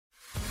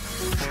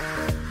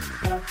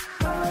Hey,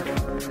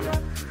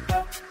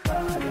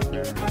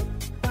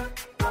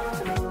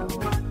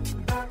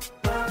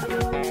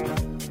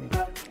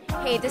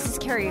 this is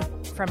Carrie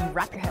from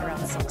Wrap Your Head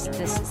Around the Silks.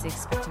 This is the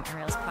Expectant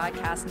Ariel's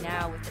podcast,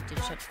 now with the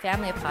Digital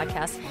Family of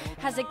Podcasts.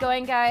 How's it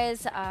going,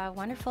 guys?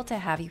 Wonderful to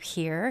have you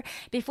here.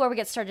 Before we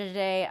get started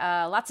today,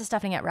 lots of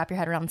stuffing at Wrap Your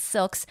Head Around the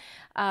Silks.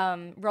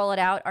 Roll It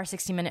Out, our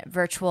 60-minute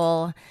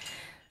virtual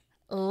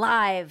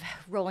live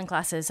rolling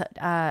classes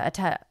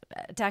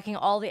attacking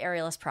all the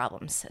aerialist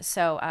problems.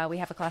 So we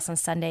have a class on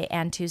Sunday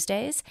and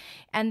Tuesdays,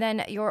 and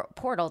then your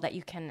portal that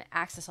you can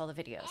access all the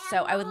videos. So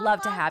I would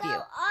love to have you.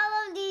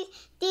 All of these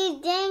things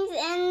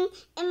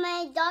in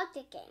my doctor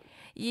game.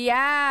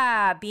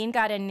 Yeah, Bean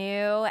got a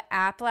new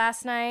app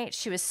last night.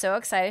 She was so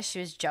excited. She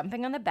was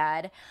jumping on the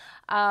bed.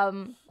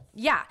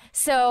 Yeah,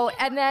 so,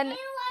 and then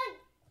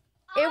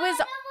it was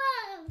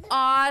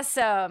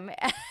awesome.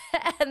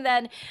 And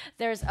then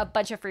there's a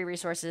bunch of free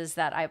resources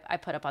that I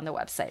put up on the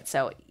website.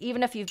 So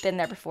even if you've been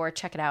there before,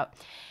 check it out.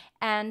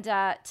 And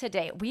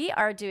today we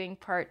are doing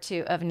part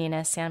 2 of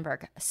Nina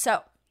Samberg.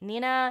 So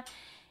Nina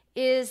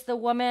is the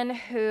woman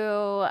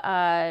who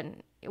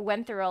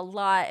went through a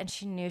lot, and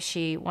she knew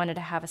she wanted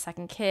to have a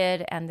second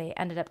kid, and they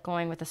ended up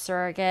going with a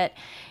surrogate.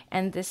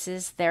 And this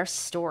is their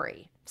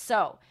story.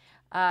 So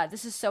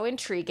this is so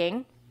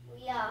intriguing.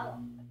 Yeah.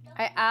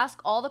 I ask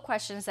all the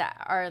questions that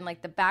are in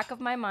like the back of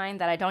my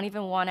mind that I don't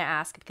even want to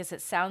ask because it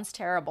sounds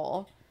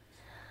terrible.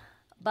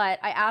 But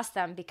I ask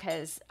them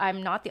because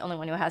I'm not the only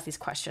one who has these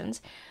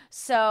questions.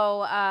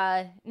 So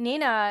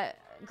Nina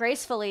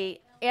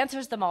gracefully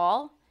answers them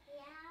all.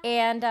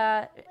 And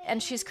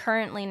she's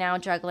currently now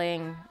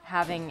juggling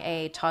having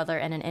a toddler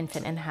and an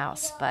infant in the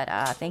house. But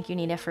thank you,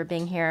 Nina, for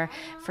being here,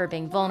 for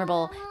being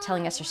vulnerable,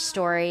 telling us your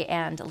story,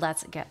 and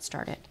let's get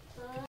started.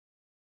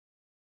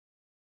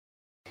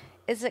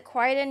 Is it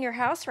quiet in your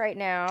house right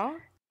now?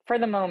 For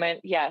the moment,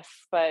 yes,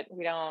 but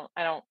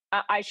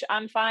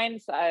I'm fine.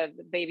 The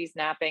baby's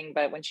napping,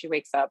 but when she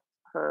wakes up,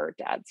 her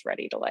dad's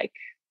ready to like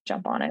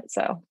jump on it.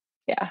 So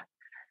yeah,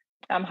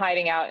 I'm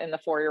hiding out in the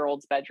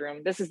 4-year-old's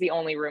bedroom. This is the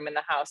only room in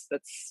the house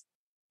that's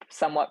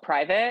somewhat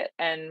private.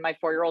 And my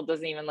 4-year-old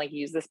doesn't even like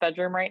use this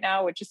bedroom right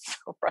now, which is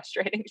so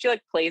frustrating. She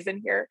like plays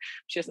in here.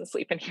 She doesn't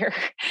sleep in here.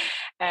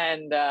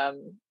 And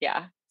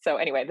yeah. So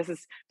anyway, this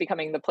is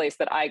becoming the place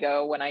that I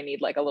go when I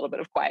need like a little bit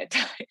of quiet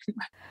time.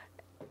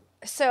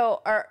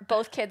 So are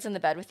both kids in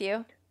the bed with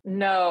you?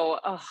 No.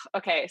 Oh,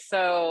 okay.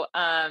 So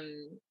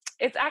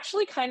it's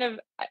actually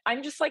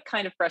I'm just like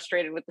kind of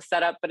frustrated with the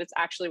setup, but it's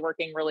actually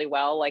working really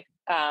well. Like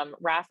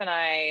Raph and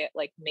I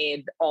like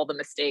made all the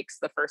mistakes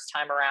the first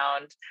time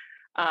around.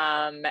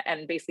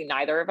 And basically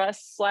neither of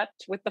us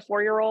slept with the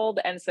 4-year-old.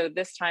 And so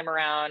this time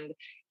around,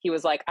 he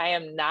was like, I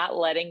am not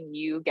letting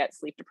you get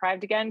sleep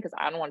deprived again because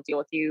I don't want to deal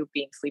with you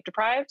being sleep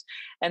deprived.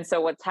 And so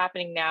what's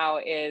happening now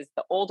is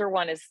the older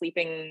one is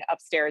sleeping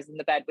upstairs in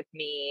the bed with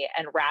me,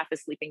 and Raph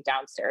is sleeping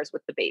downstairs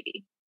with the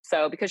baby.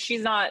 So because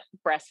she's not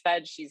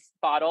breastfed, she's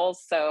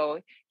bottles. So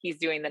he's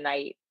doing the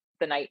night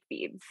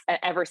feeds. And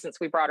ever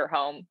since we brought her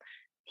home,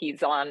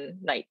 he's on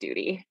night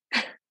duty.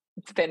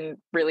 It's been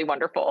really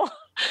wonderful.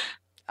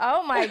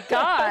 Oh my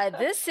God,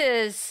 this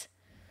is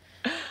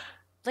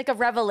like a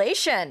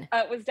revelation.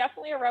 It was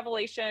definitely a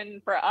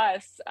revelation for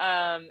us.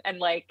 And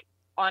like,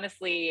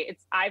 honestly,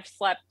 I've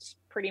slept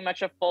pretty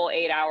much a full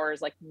 8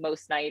 hours, like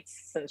most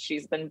nights since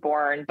she's been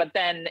born. But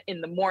then in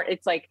the morning,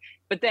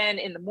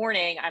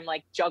 I'm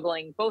like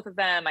juggling both of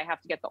them. I have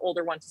to get the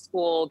older one to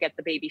school, get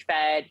the baby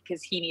fed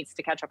because he needs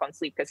to catch up on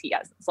sleep because he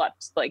hasn't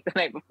slept like the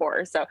night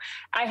before. So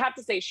I have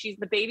to say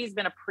the baby's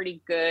been a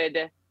pretty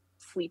good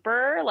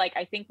sleeper. Like,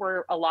 I think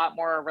we're a lot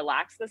more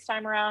relaxed this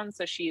time around.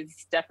 So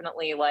she's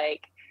definitely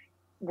like,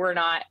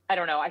 I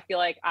don't know. I feel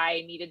like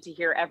I needed to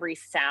hear every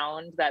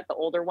sound that the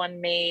older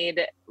one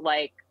made,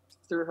 like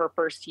through her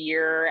first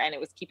year, and it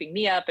was keeping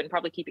me up and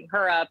probably keeping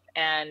her up.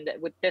 And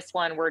with this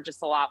one, we're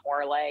just a lot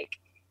more like,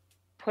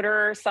 put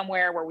her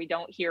somewhere where we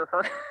don't hear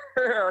her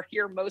or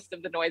hear most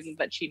of the noises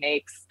that she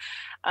makes.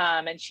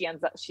 And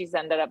she's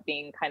ended up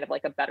being kind of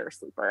like a better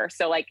sleeper.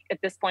 So like at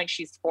this point,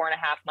 she's 4.5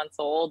 months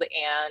old,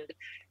 and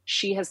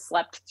she has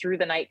slept through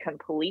the night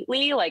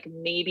completely, like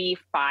maybe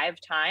 5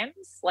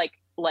 times. Like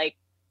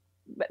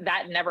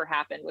that never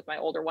happened with my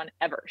older one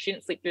ever. She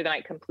didn't sleep through the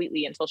night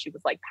completely until she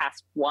was like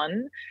past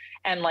 1.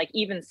 And like,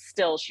 even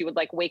still, she would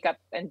like wake up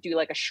and do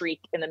like a shriek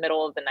in the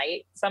middle of the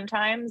night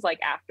sometimes,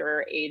 like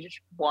after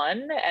age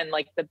 1. And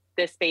like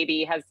this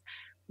baby has,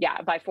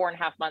 by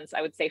 4.5 months,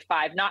 I would say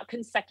 5, not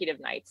consecutive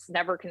nights,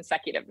 never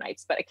consecutive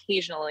nights, but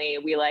occasionally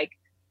we like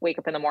wake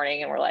up in the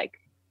morning and we're like,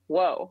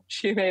 whoa,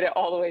 she made it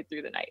all the way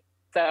through the night.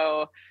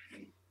 So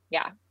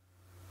yeah,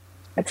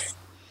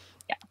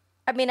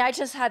 I mean, I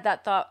just had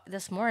that thought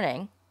this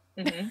morning.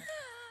 Mm-hmm.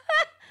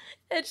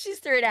 And she's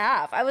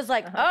 3.5. I was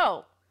like,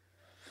 oh,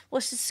 well,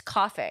 she's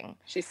coughing.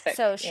 She's sick.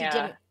 So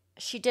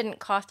she didn't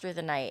cough through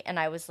the night. And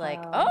I was like,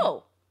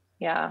 oh,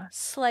 yeah,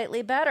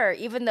 slightly better.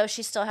 Even though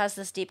she still has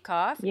this deep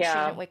cough, she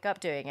didn't wake up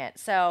doing it.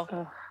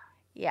 So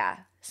yeah.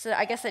 So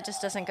I guess it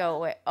just doesn't go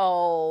away.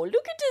 Oh,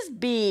 look at this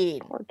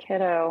bean. Poor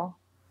kiddo.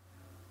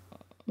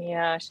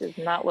 Yeah, she does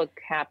not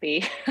look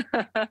happy.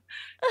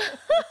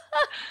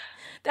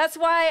 That's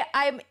why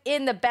I'm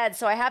in the bed.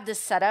 So I have this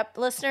setup,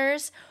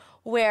 listeners,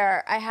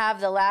 where I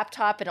have the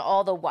laptop and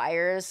all the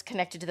wires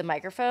connected to the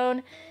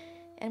microphone.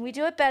 And we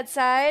do it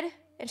bedside.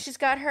 And she's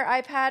got her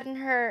iPad and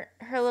her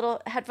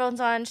little headphones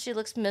on. She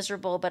looks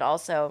miserable, but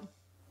also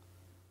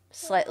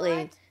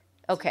slightly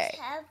okay.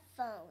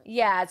 Headphones.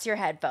 Yeah, it's your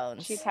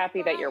headphones. She's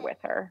happy that you're with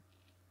her.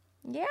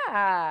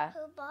 Yeah.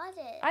 Who bought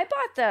it? I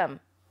bought them.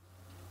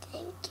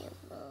 Thank you,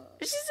 Mom.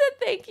 She said,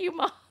 thank you,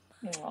 Mom.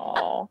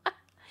 Oh.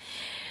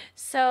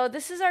 So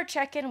this is our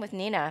check-in with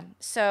Nina.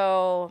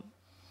 So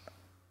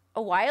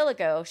a while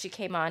ago, she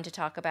came on to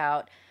talk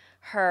about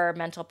her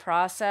mental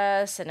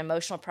process and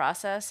emotional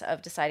process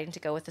of deciding to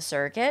go with a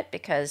surrogate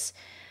because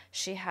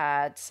she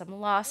had some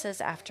losses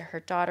after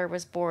her daughter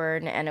was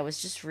born. And it was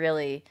just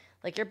really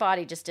like your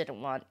body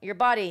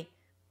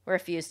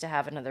refused to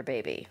have another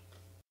baby.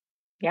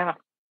 Yeah,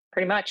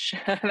 pretty much.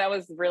 That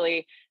was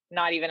really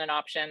not even an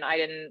option. I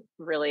didn't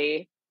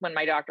really, when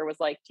my doctor was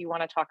like, do you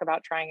want to talk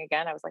about trying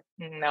again? I was like,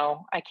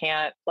 no, I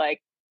can't,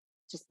 like,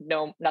 just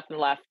no, nothing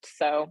left.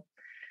 So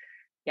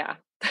yeah,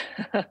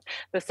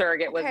 the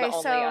surrogate was the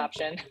only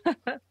option.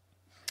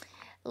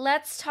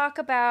 Let's talk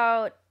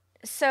about,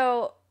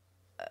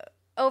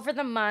 over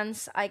the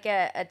months, I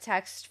get a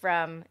text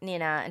from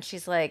Nina and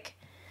she's like,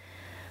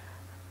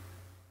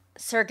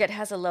 surrogate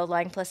has a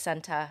low-lying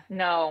placenta.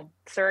 No,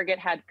 surrogate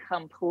had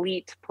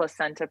complete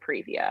placenta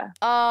previa.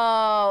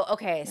 Oh,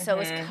 okay. So it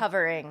was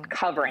covering.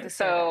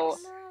 So,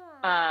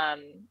 I'll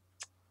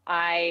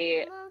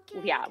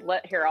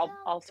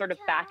sort of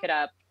back it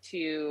up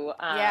to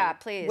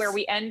please. Where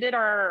we ended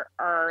our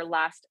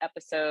last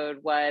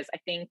episode was, I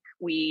think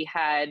we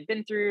had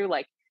been through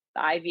like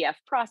the IVF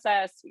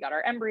process. We got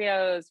our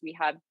embryos. We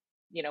had,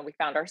 we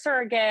found our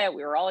surrogate.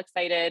 We were all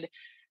excited.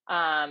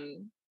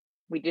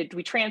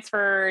 We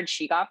transferred.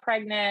 She got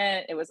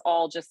pregnant. It was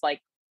all just like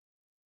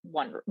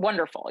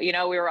wonderful.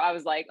 I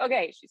was like,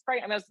 okay, she's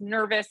pregnant. I was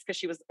nervous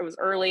because it was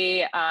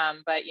early.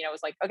 But it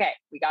was like, okay,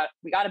 we got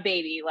a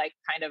baby, like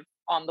kind of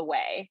on the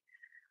way.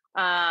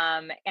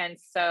 And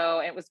so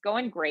it was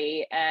going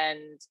great.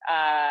 And,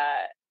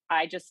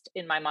 I just,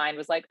 in my mind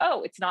was like,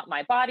 oh, it's not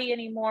my body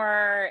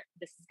anymore.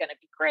 This is going to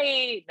be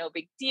great. No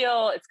big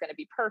deal. It's going to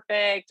be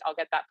perfect. I'll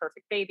get that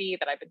perfect baby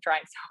that I've been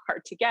trying so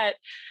hard to get.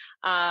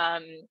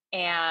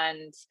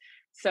 And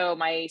so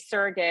my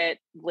surrogate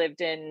lived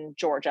in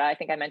Georgia. I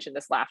think I mentioned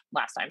this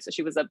last time. So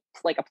she was a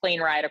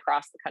plane ride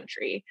across the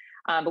country.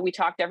 But we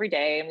talked every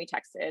day and we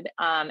texted.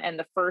 And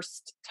the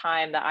first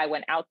time that I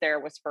went out there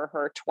was for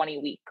her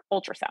 20-week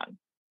ultrasound.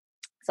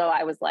 So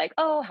I was like,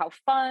 oh, how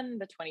fun,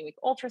 the 20-week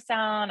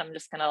ultrasound. I'm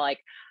just going to like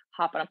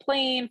hop on a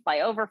plane, fly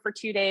over for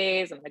 2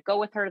 days. I'm going to go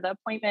with her to the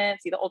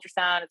appointment, see the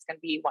ultrasound. It's going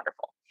to be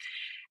wonderful.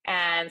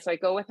 And so I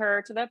go with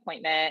her to the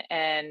appointment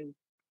and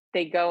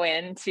they go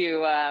in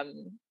to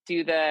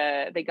do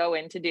the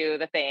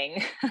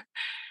thing.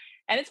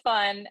 And it's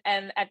fun.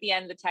 And at the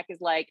end, the tech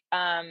is like,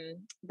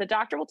 the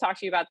doctor will talk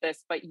to you about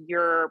this, but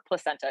your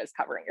placenta is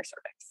covering your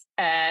cervix.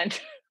 And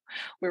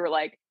we were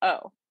like,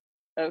 oh,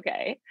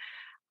 okay.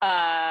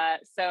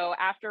 So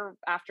after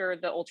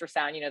the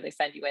ultrasound, they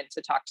send you in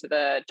to talk to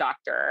the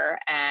doctor,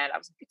 and I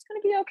was like, it's going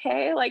to be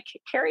okay. Like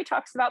Carrie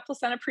talks about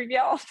placenta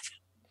previa all the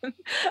time.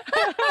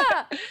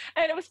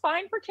 And it was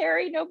fine for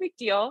Carrie, no big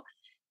deal.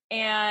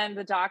 And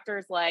the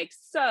doctor's like,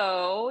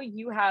 so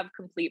you have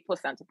complete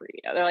placenta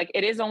previa. They're like,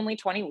 it is only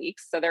 20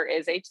 weeks. So there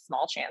is a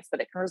small chance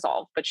that it can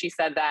resolve. But she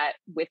said that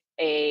with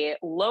a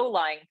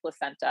low-lying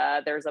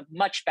placenta, there's a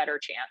much better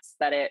chance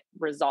that it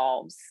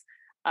resolves.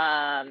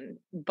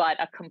 But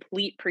a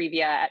complete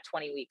previa at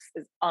 20 weeks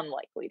is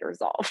unlikely to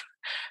resolve.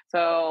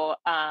 So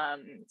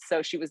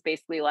she was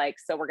basically like,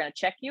 so we're going to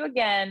check you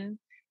again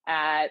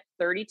at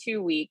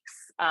 32 weeks,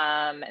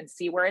 and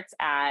see where it's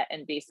at.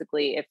 And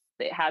basically if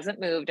it hasn't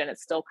moved and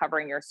it's still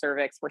covering your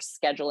cervix, we're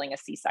scheduling a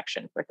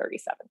C-section for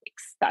 37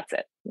 weeks. That's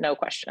it. No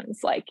questions.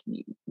 Like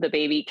the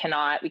baby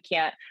we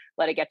can't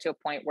let it get to a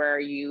point where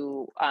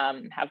you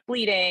have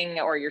bleeding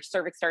or your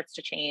cervix starts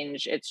to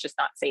change. It's just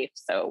not safe.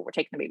 So we're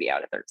taking the baby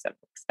out at 37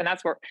 weeks. And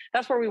that's where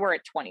we were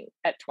at 20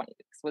 weeks.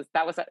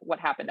 That was what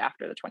happened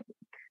after the 20 week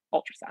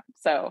ultrasound.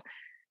 So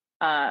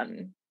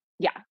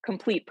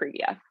complete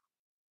previa.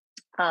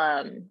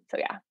 So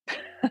yeah.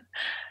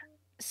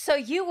 So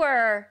you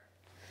were,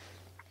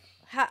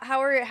 how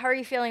are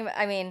you feeling?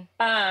 I mean,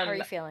 how are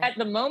you feeling at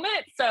the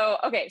moment? So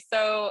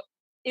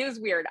it was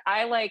weird.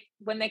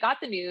 When they got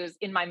the news,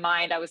 in my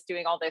mind, I was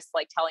doing all this,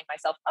 like telling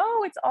myself,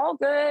 oh, it's all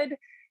good.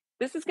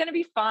 This is going to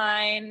be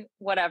fine.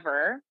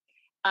 Whatever.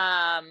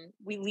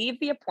 We leave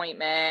the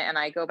appointment and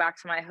I go back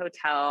to my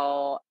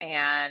hotel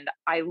and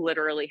I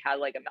literally had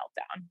like a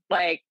meltdown.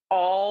 Like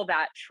all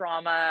that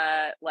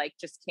trauma, like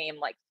just came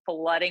like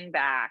flooding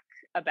back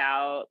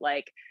about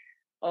like,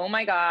 oh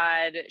my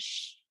God,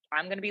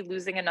 I'm going to be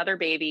losing another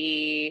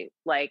baby.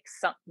 Like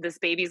this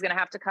baby's going to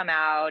have to come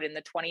out in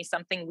the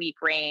 20-something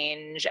week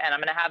range. And I'm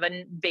going to have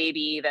a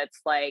baby that's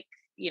like,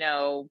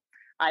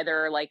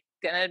 either like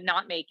going to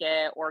not make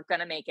it or going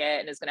to make it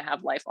and is going to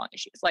have lifelong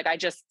issues. Like I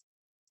just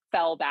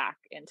fell back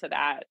into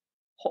that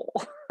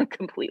hole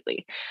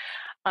completely.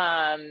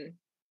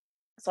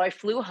 So I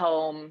flew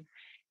home,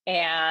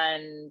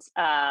 and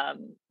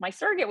my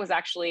surrogate was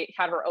actually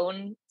had her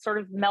own sort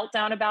of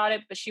meltdown about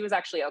it, but she was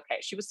actually okay.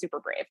 She was super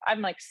brave.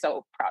 I'm like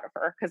so proud of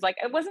her, because like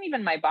it wasn't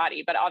even my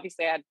body, but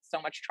obviously I had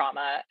so much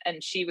trauma,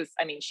 and she was,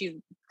 I mean, she's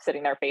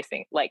sitting there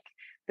facing like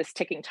this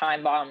ticking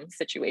time bomb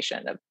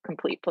situation of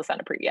complete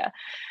placenta previa.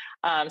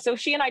 So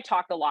she and I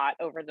talked a lot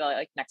over the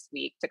like next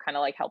week to kind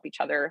of like help each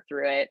other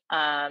through it.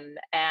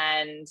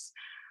 And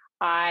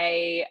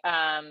I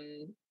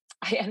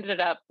I ended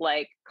up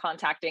like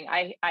contacting,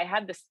 I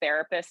had this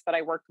therapist that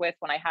I worked with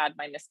when I had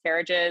my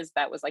miscarriages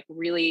that was like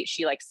really,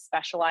 she like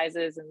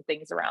specializes in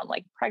things around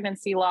like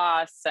pregnancy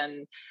loss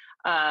and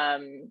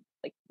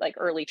like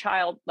early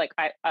child, like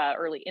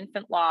early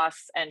infant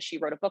loss. And she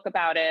wrote a book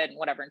about it and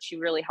whatever. And she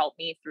really helped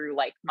me through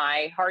like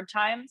my hard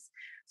times.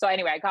 So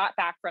anyway, I got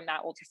back from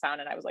that ultrasound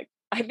and I was like,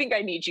 I think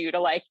I need you to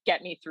like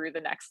get me through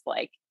the next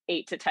like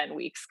 8 to 10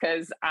 weeks,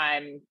 because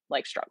I'm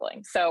like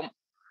struggling. So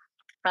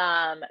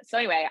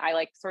anyway, I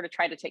like sort of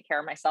tried to take care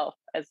of myself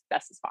as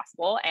best as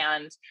possible.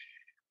 And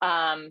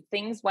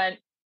things went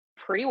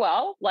pretty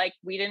well. Like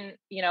we didn't,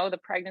 the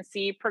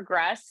pregnancy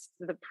progressed.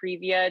 The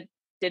previa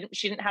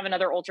she didn't have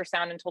another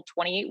ultrasound until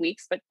 28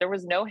 weeks, but there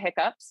was no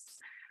hiccups.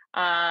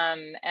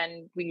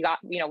 And we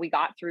got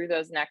through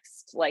those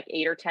next like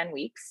 8 or 10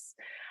 weeks.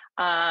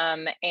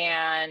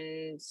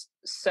 And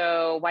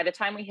so by the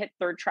time we hit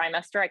third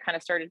trimester, I kind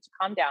of started to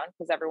calm down,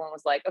 because everyone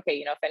was like, okay,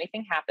 if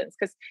anything happens,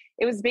 because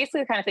it was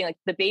basically the kind of thing, like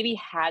the baby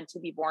had to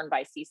be born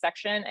by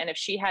C-section. And if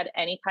she had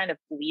any kind of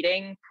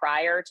bleeding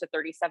prior to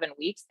 37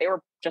 weeks, they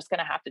were just going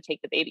to have to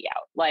take the baby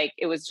out. Like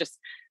it was just,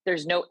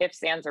 there's no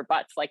ifs, ands, or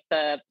buts. Like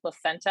the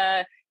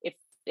placenta,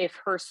 if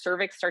her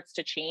cervix starts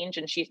to change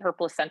and her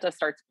placenta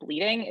starts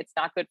bleeding, it's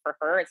not good for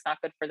her. It's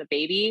not good for the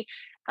baby.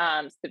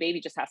 So the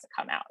baby just has to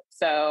come out.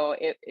 So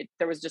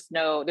there's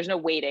no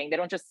waiting. They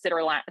don't just sit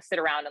around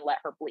and let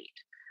her bleed.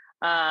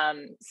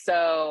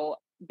 So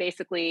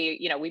basically,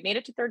 we made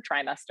it to third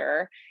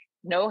trimester,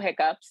 no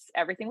hiccups.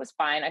 Everything was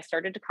fine. I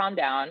started to calm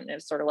down, and it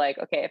was sort of like,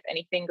 okay, if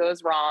anything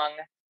goes wrong,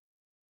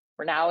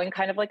 we're now in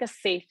kind of like a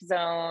safe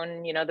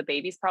zone. The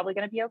baby's probably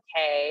going to be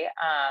okay.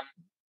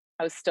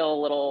 I was still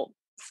a little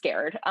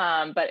scared,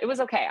 but it was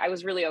okay. I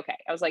was really okay.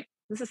 I was like,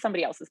 this is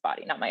somebody else's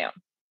body, not my own.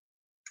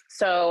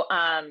 So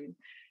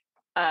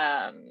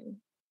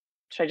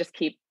should I just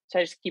keep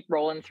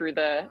rolling through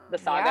the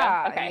saga?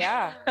 Yeah, okay.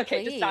 Yeah.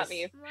 Okay. Please. Just stop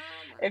me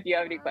if you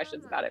have any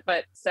questions about it.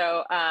 But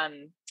so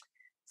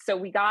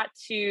we got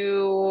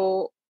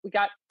to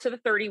the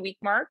 30-week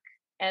mark,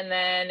 and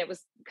then it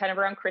was kind of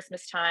around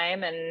Christmas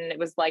time, and it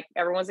was like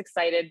everyone was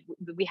excited.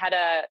 We had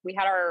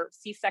our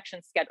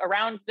C-section scheduled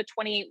around the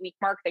 28-week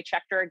mark. They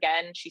checked her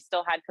again. She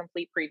still had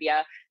complete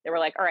previa. They were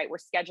like, all right, we're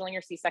scheduling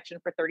your C-section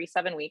for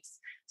 37 weeks.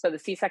 So the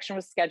C-section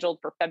was scheduled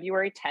for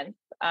February 10th.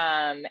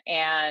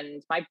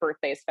 And my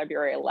birthday is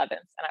February 11th.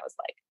 And I was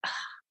like,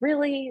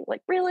 really?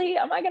 Like, really?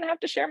 Am I going to have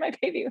to share my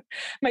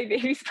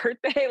baby's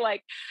birthday?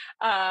 Like,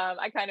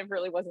 I kind of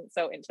really wasn't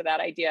so into that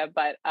idea,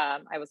 but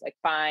I was like,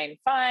 fine,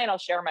 I'll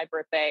share my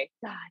birthday.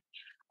 God.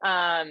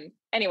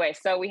 Anyway,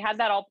 so we had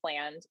that all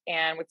planned,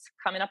 and it's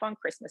coming up on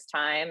Christmas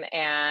time,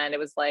 and it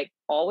was like,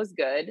 all was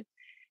good.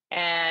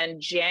 And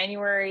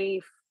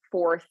January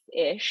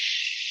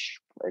 4th-ish,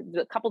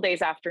 a couple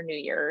days after New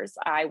Year's,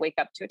 I wake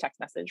up to a text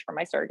message from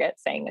my surrogate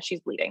saying that she's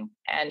bleeding,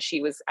 and she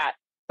was at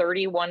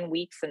 31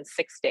 weeks and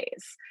 6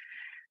 days.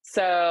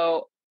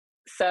 So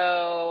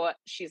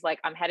she's like,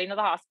 I'm heading to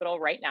the hospital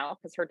right now,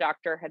 because her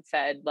doctor had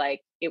said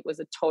like it was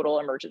a total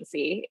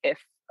emergency.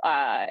 If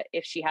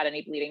she had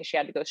any bleeding, she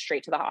had to go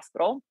straight to the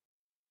hospital.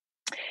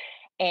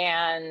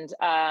 And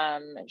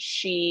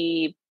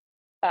she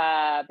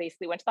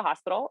basically went to the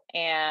hospital,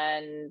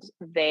 and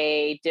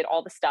they did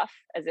all the stuff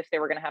as if they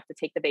were going to have to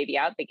take the baby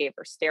out. They gave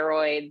her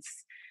steroids.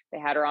 They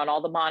had her on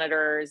all the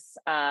monitors,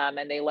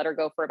 and they let her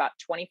go for about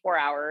 24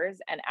 hours.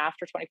 And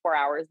after 24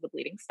 hours, the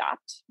bleeding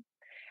stopped.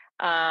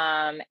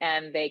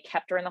 And they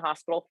kept her in the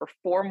hospital for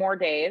 4 more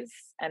days,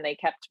 and they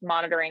kept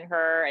monitoring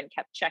her and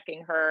kept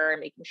checking her and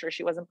making sure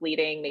she wasn't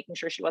bleeding, making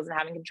sure she wasn't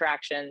having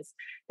contractions.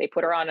 They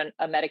put her on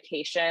a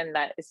medication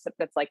that's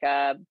like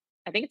I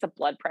think it's a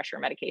blood pressure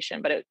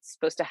medication, but it's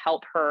supposed to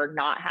help her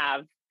not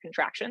have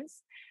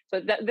contractions.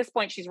 So at this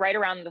point, she's right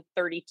around the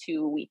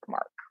 32-week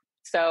mark.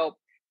 So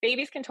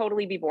babies can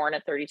totally be born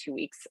at 32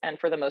 weeks. And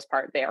for the most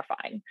part, they are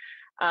fine.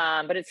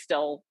 But it's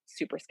still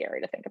super scary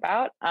to think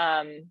about.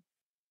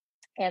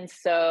 And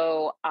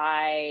so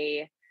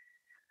I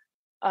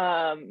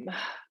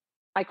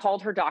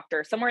called her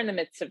doctor somewhere in the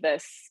midst of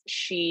this.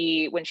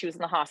 When she was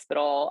in the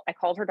hospital, I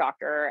called her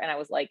doctor, and I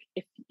was like,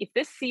 if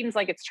this seems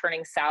like it's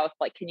turning south,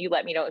 like, can you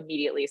let me know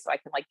immediately so I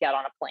can like get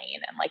on a plane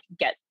and like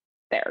get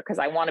there? Cause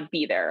I want to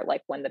be there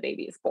like when the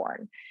baby is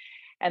born.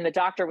 And the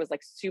doctor was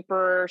like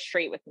super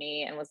straight with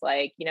me and was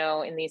like,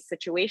 in these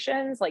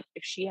situations, like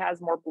if she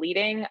has more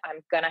bleeding,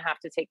 I'm going to have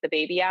to take the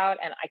baby out,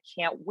 and I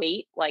can't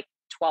wait like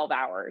 12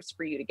 hours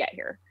for you to get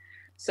here.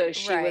 So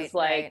she was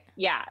like,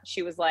 yeah,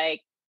 she was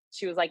like,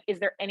 she was like, is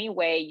there any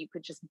way you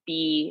could just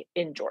be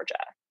in Georgia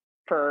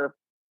for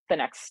the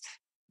next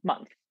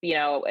month,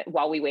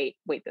 while we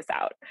wait this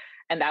out?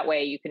 And that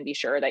way you can be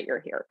sure that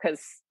you're here.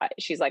 Cause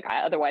she's like,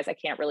 otherwise I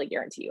can't really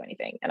guarantee you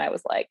anything. And I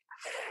was like,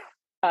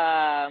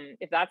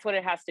 if that's what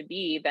it has to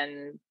be,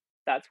 then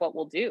that's what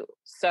we'll do.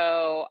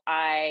 So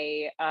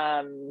I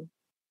have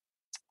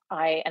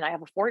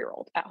a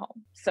 4-year-old at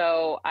home.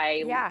 So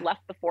I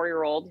left the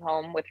 4-year-old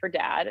home with her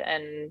dad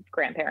and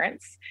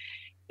grandparents,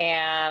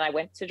 and I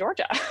went to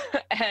Georgia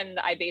and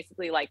I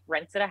basically like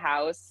rented a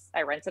house.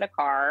 I rented a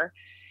car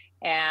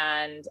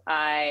and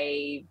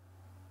I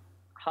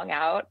hung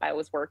out. I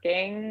was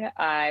working.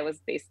 I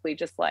was basically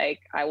just like,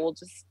 I will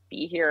just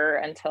be here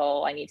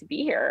until I need to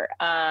be here.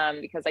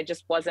 Because I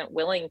just wasn't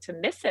willing to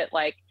miss it.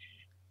 Like,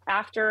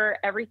 after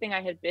everything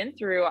I had been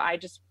through, I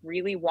just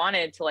really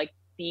wanted to like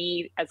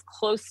be as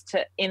close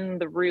to in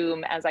the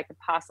room as I could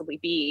possibly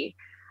be,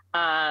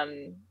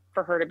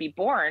 for her to be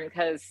born.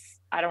 Cause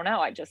I don't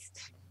know,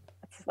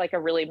 it's like a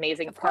really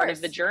amazing part of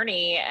the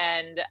journey.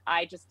 And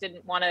I just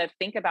didn't want to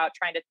think about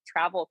trying to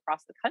travel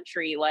across the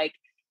country, like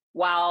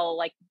while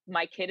like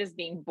my kid is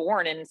being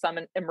born in some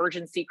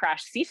emergency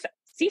crash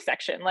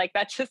C-section. Like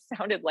that just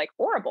sounded like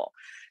horrible.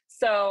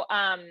 So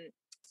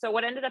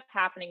what ended up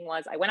happening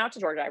was I went out to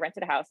Georgia, I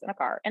rented a house and a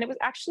car, and it was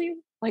actually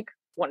like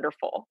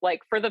wonderful.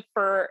 Like for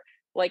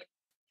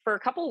a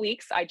couple of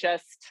weeks, I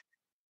just,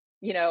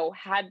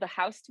 had the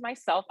house to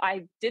myself.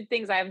 I did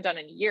things I haven't done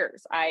in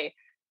years. I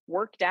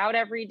worked out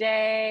every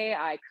day.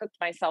 I cooked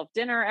myself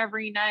dinner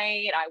every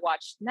night. I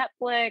watched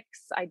Netflix.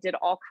 I did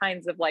all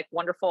kinds of like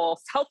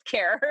wonderful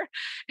self-care.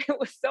 It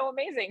was so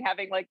amazing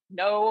having like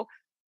no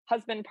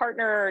husband,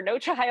 partner, no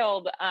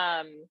child.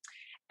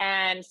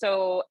 And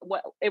so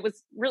it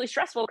was really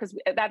stressful because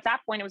at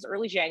that point it was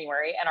early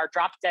January and our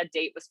drop dead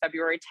date was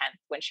February 10th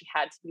when she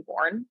had to be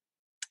born.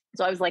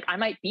 So I was like, I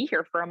might be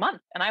here for a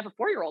month and I have a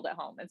 4-year-old at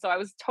home. And so I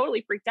was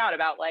totally freaked out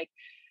about like,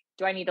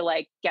 do I need to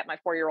like get my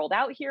 4-year-old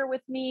out here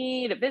with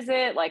me to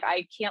visit? Like,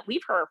 I can't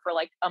leave her for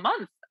like a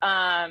month.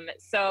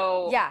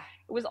 So yeah,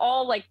 it was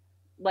all like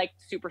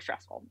super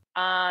stressful.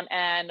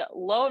 And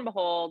lo and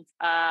behold,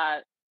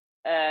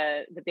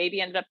 the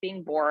baby ended up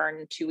being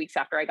born 2 weeks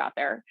after I got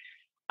there.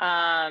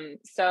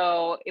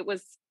 So it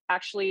was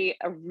actually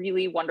a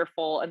really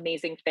wonderful,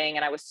 amazing thing.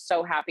 And I was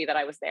so happy that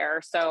I was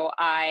there. So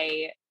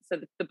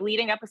the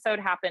bleeding episode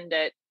happened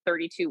at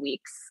 32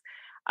 weeks.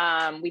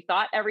 We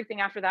thought everything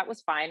after that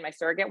was fine. My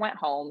surrogate went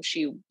home.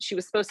 She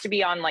was supposed to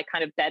be on like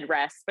kind of bed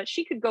rest, but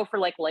she could go for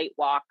like late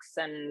walks.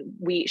 And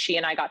she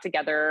and I got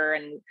together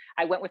and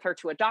I went with her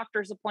to a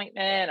doctor's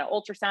appointment, an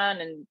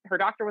ultrasound, and her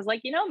doctor was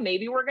like,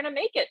 maybe we're going to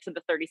make it to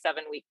the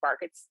 37-week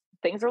mark.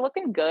 Things are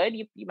looking good.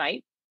 You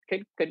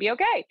could be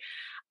okay.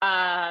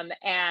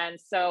 And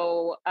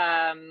so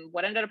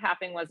what ended up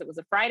happening was it was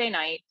a Friday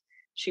night.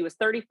 She was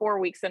 34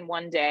 weeks in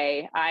one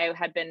day. I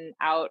had been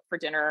out for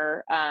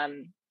dinner.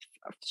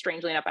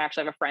 Strangely enough, I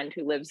actually have a friend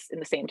who lives in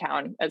the same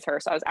town as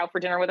her. So I was out for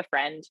dinner with a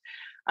friend.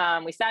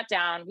 We sat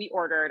down, we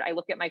ordered, I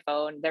look at my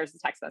phone, there's a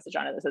text message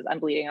on it that says, I'm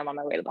bleeding, I'm on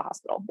my way to the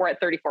hospital. We're at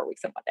 34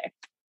 weeks in one day.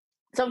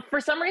 So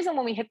for some reason,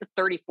 when we hit the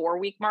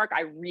 34-week mark,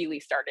 I really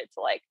started to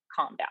like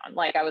calm down.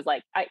 Like I was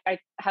like, I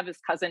have this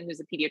cousin who's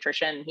a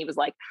pediatrician. He was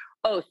like,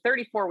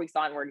 34 weeks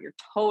onward, you're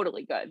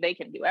totally good. They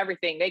can do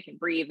everything. They can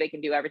breathe. They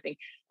can do everything.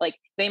 Like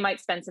they might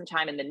spend some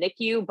time in the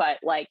NICU, but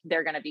like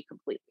they're going to be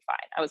completely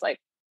fine. I was like,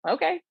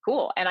 okay,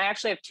 cool. And I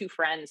actually have 2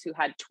 friends who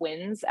had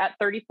twins at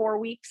 34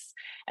 weeks.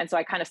 And so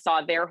I kind of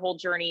saw their whole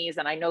journeys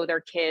and I know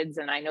their kids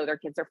and I know their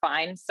kids are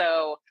fine.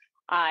 So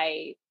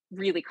I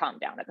really calmed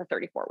down at the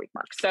 34-week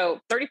mark. So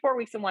 34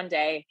 weeks in one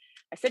day,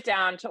 I sit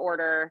down to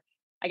order.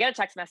 I get a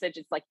text message.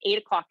 It's like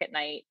 8:00 at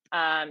night.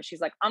 She's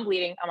like, I'm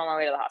bleeding. I'm on my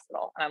way to the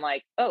hospital. And I'm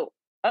like,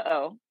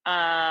 uh-oh.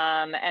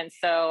 And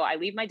so I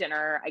leave my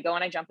dinner. I go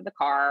and I jump in the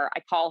car.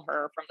 I call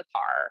her from the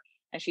car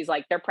and she's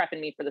like, they're prepping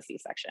me for the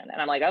C-section.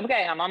 And I'm like,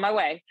 okay, I'm on my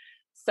way.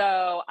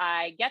 So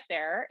I get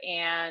there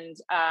and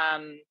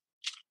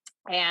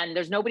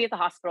there's nobody at the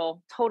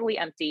hospital, totally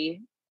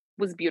empty.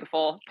 Was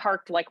beautiful,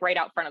 parked like right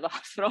out front of the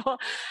hospital.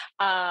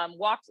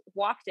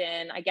 Walked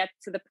in, I get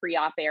to the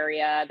pre-op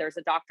area. There's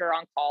a doctor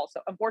on call.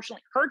 So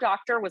unfortunately, her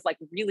doctor was like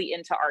really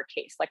into our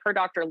case. Like her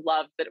doctor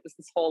loved that it was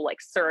this whole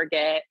like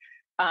surrogate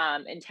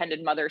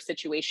intended mother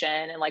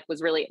situation and like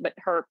was really, but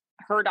her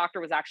doctor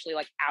was actually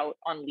like out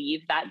on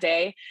leave that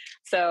day.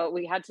 So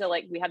we had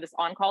this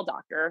on-call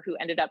doctor who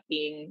ended up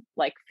being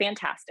like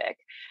fantastic.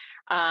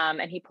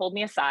 And he pulled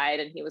me aside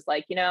and he was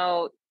like,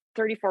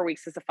 34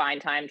 weeks is a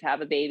fine time to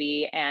have a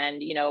baby.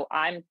 And,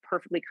 I'm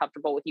perfectly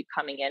comfortable with you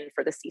coming in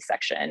for the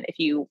C-section if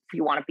you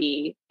want to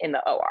be in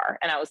the OR.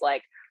 And I was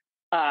like,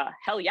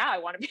 hell yeah, I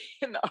want to be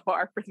in the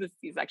OR for the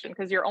C-section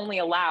because you're only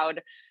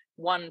allowed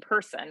one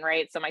person,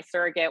 right? So my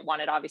surrogate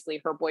wanted obviously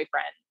her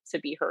boyfriend to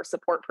be her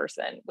support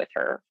person with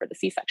her for the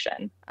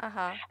C-section.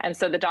 And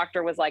so the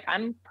doctor was like,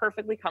 I'm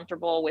perfectly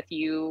comfortable with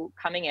you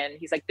coming in.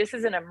 He's like, this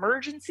is an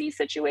emergency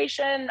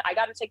situation. I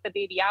got to take the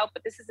baby out,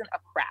 but this isn't a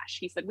crash.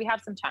 He said, we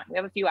have some time. We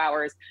have a few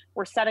hours.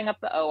 We're setting up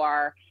the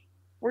OR.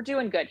 We're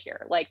doing good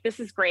here. Like, this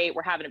is great.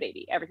 We're having a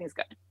baby. Everything's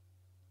good.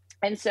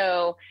 And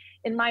so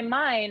in my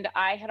mind,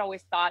 I had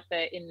always thought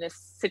that in this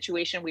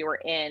situation we were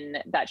in,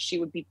 that she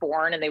would be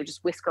born and they would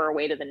just whisk her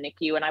away to the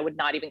NICU and I would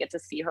not even get to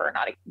see her,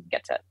 not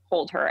get to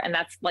hold her. And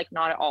that's like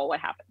not at all what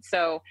happened.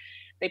 So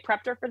they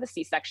prepped her for the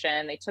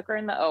C-section. They took her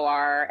in the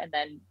OR, and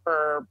then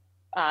her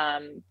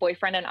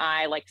boyfriend and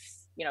I, like,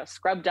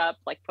 scrubbed up,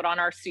 like put on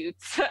our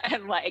suits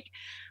and like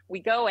we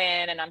go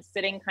in, and I'm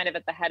sitting kind of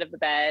at the head of the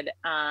bed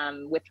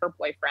with her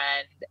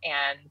boyfriend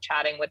and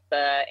chatting with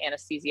the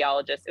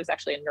anesthesiologist. It was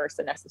actually a nurse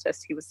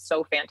anesthetist. He was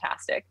so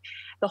fantastic.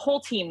 The whole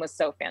team was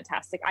so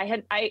fantastic.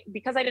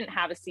 Because I didn't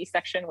have a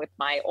C-section with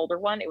my older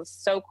one, it was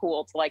so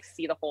cool to like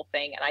see the whole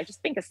thing. And I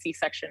just think a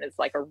C-section is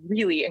like a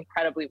really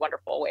incredibly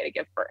wonderful way to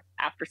give birth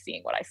after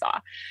seeing what I saw.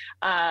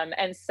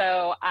 And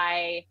so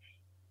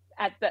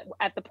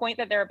at the point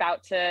that they're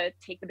about to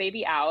take the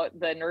baby out,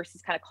 the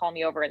nurses kind of call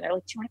me over and they're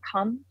like, do you want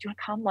to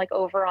come like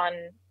over on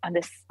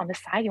this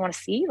side? You want to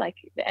see? Like,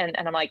 and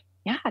I'm like,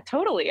 yeah,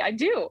 totally. I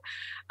do.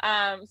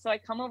 So I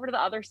come over to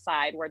the other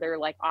side where they're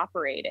like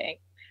operating,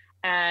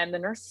 and the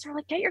nurses are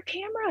like, get your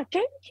camera out.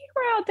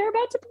 They're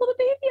about to pull the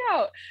baby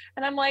out.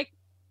 And I'm like,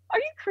 are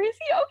you crazy?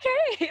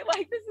 Okay.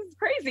 Like, this is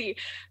crazy.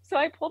 So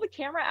I pull the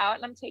camera out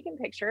and I'm taking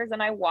pictures,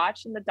 and I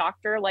watch, and the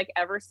doctor, like,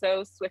 ever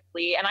so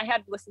swiftly, and I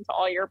had listened to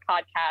all your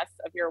podcasts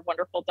of your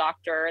wonderful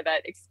doctor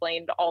that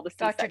explained all the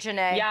Dr.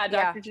 Janae. Yeah,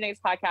 Dr. Janae's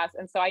podcast.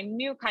 And so I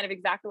knew kind of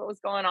exactly what was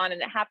going on,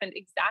 and it happened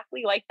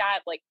exactly like that.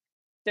 Like,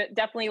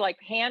 definitely like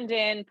hand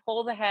in,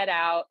 pull the head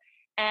out.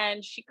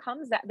 And she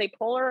comes out, they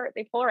pull her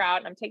out,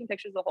 and I'm taking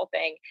pictures of the whole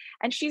thing.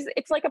 And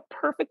it's like a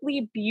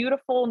perfectly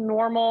beautiful,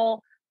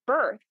 normal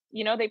birth.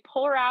 They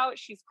pull her out,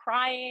 she's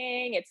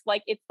crying. It's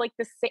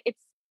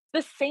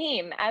the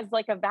same as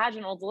like a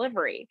vaginal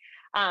delivery.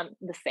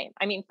 The same.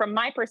 I mean, from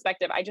my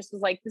perspective, I just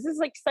was like, this is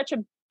like such a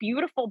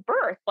beautiful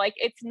birth. Like,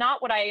 it's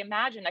not what I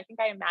imagined. I think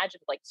I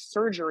imagined like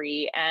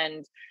surgery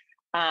and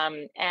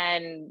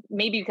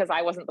maybe because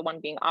I wasn't the one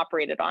being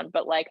operated on,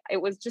 but like,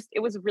 it was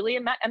really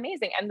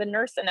amazing. And the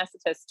nurse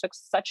anesthetist took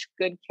such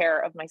good care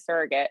of my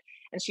surrogate,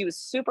 and she was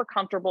super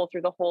comfortable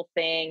through the whole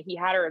thing. He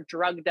had her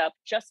drugged up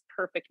just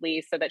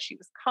perfectly so that she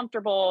was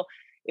comfortable.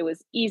 It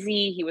was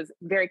easy. He was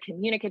very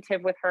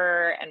communicative with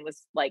her and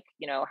was like,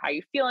 how are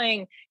you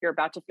feeling? You're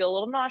about to feel a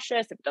little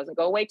nauseous. If it doesn't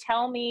go away,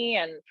 tell me.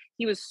 And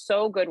he was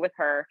so good with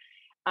her.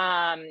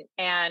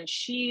 And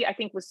she, I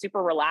think, was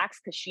super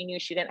relaxed because she knew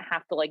she didn't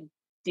have to like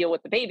deal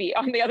with the baby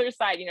on the other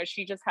side.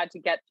 She just had to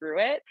get through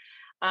it.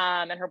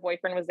 And her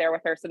boyfriend was there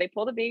with her. So they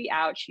pull the baby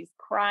out. She's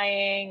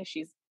crying.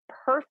 She's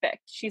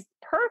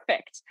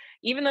perfect,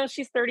 even though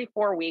she's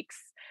 34 weeks.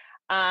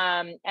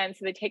 And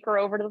so they take her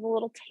over to the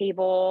little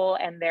table,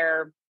 and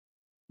they're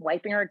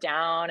wiping her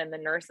down. And the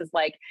nurse is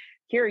like,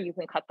 here, you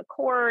can cut the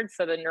cord.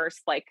 So the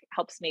nurse like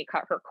helps me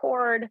cut her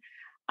cord.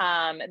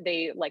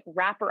 They like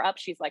wrap her up.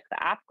 She's like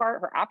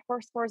her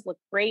APGAR scores look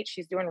great.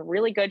 She's doing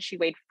really good. She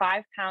weighed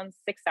 5 pounds,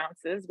 6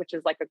 ounces, which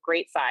is like a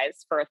great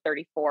size for a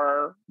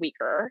 34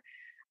 weeker.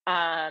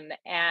 And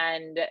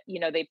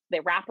they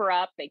wrap her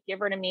up, they give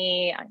her to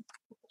me.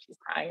 She's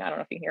crying. I don't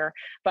know if you can hear her,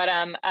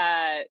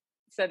 but,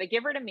 so they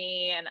give her to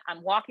me, and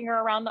I'm walking her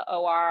around the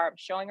OR. I'm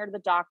showing her to the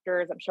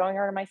doctors. I'm showing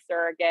her to my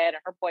surrogate and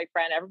her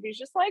boyfriend. Everybody's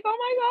just like, oh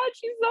my God,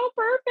 she's so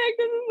perfect.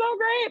 This is so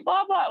great.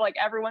 Blah, blah. Like,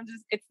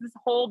 it's this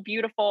whole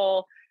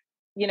beautiful,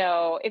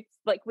 it's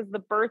like was the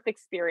birth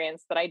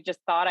experience that I just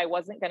thought I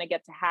wasn't going to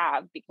get to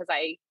have, because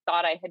I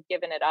thought I had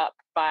given it up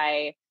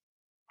by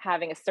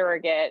having a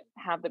surrogate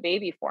have the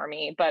baby for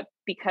me. But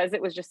because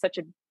it was just such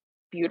a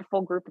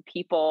beautiful group of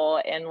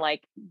people in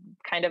like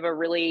kind of a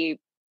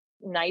really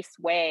nice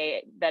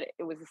way, that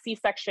it was a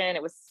C-section,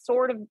 it was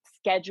sort of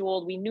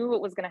scheduled. We knew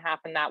it was going to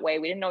happen that way.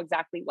 We didn't know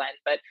exactly when,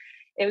 but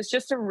it was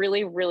just a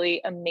really, really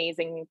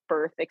amazing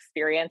birth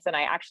experience. And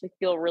I actually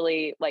feel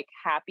really like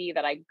happy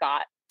that I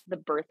got the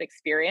birth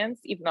experience,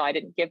 even though I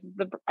didn't give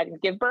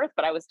birth,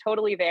 but I was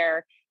totally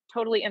there,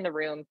 totally in the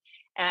room.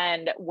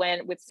 And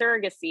with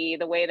surrogacy,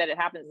 the way that it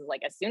happens is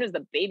like, as soon as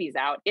the baby's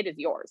out, it is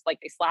yours. Like,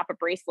 they slap a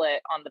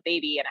bracelet on the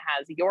baby and it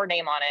has your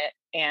name on it.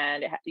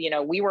 And,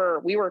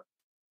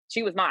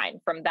 she was mine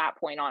from that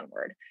point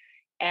onward.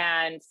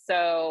 And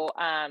so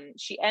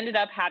she ended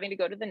up having to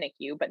go to the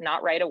NICU, but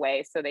not right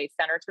away. So they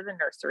sent her to the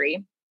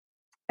nursery.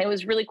 It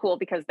was really cool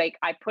because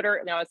I put her,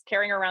 I was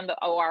carrying her around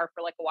the OR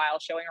for like a while,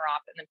 showing her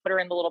off, and then put her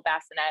in the little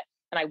bassinet,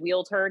 and I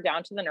wheeled her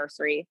down to the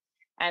nursery.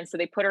 And so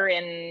they put her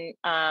in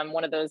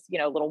one of those,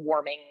 little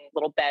warming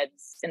little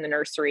beds in the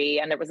nursery.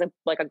 And there was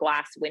a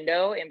glass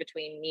window in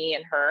between me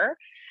and her.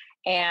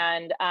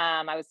 And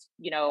I was,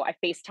 I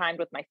FaceTimed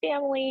with my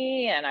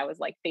family, and I was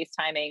like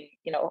FaceTiming,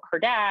 her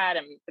dad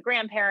and the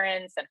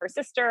grandparents and her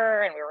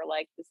sister. And we were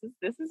like, this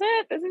is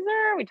it. This is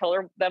her. We told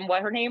them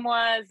what her name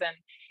was. And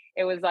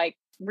it was like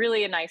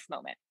really a nice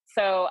moment.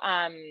 So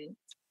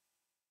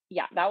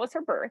yeah, that was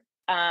her birth.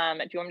 Do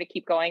you want me to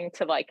keep going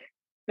to like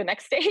the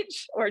next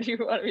stage, or do you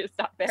want me to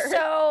stop there?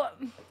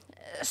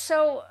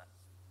 So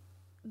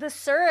the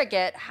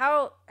surrogate,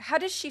 how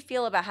does she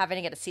feel about having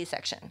to get a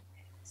C-section?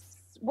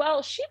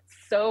 Well, she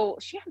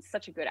had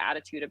such a good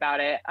attitude about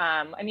it.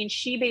 I mean,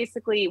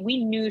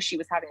 we knew she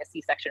was having a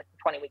C-section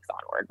from 20 weeks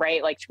onward,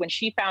 right? Like when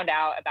she found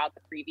out about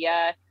the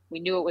previa, we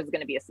knew it was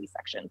going to be a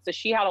C-section. So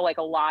she had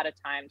a lot of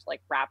time to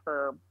like wrap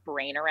her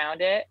brain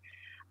around it.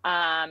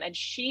 And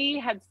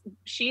she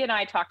and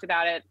I talked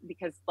about it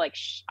because like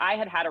I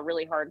had a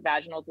really hard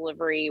vaginal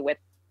delivery with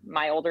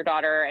my older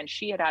daughter, and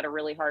she had a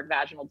really hard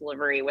vaginal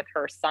delivery with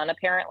her son,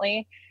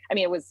 apparently. I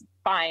mean, it was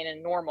fine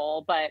and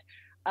normal, but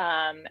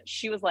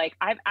she was like,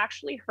 I've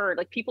actually heard,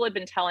 like, people had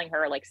been telling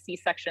her like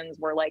C-sections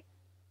were like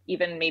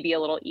even maybe a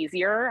little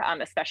easier,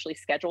 especially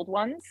scheduled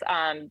ones,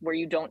 where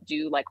you don't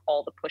do like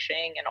all the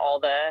pushing and all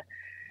the,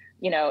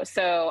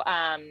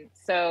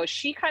 so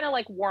she kind of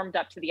like warmed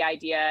up to the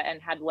idea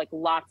and had like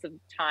lots of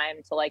time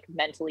to like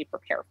mentally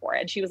prepare for it.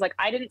 And she was like,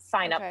 I didn't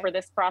sign up for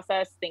this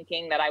process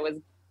thinking that I was,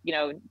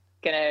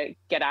 gonna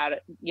get out,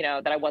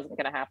 that I wasn't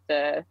gonna have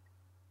to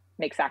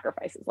make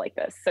sacrifices like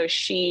this. So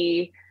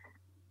she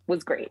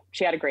was great.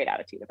 She had a great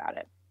attitude about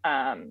it.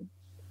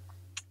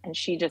 And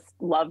she just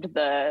loved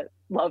the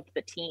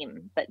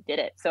team that did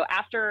it. So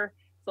after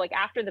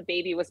the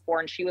baby was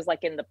born, she was like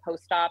in the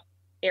post-op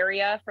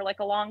area for like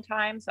a long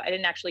time. So I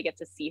didn't actually get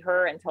to see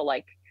her until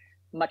like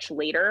much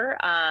later.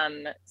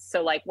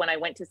 So like when I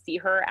went to see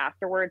her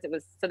afterwards,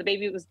 so the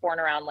baby was born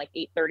around like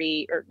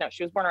 8:30, or no,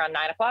 she was born around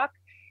 9:00.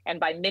 And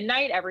by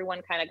midnight,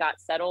 everyone kind of got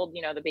settled.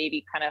 The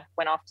baby kind of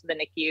went off to the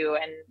NICU,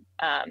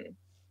 and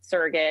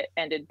Surrogate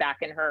ended back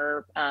in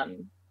her,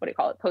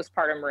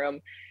 postpartum room.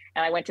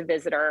 And I went to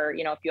visit her,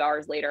 a few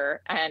hours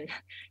later. And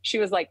she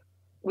was like,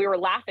 we were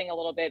laughing a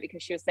little bit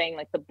because she was saying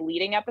like the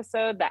bleeding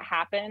episode that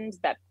happened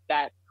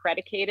that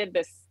predicated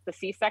the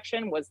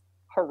C-section was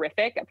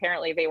horrific.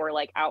 Apparently they were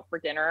like out for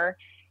dinner,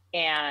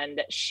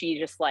 and she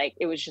just like,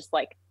 it was just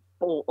like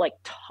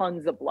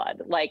tons of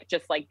blood, like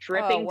just like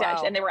dripping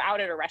down. And they were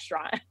out at a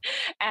restaurant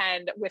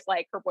and with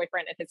like her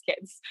boyfriend and his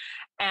kids.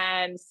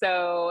 And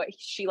so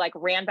she like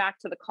ran back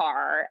to the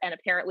car, and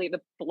apparently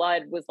the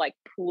blood was like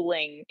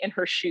pooling in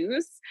her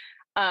shoes.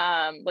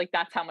 Like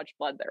that's how much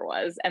blood there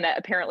was. And that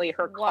apparently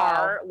her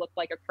car looked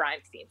like a crime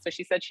scene. So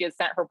she said she had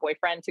sent her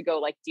boyfriend to go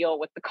like deal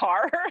with the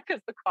car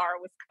because the car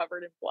was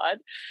covered in blood.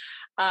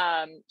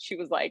 She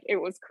was like, it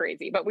was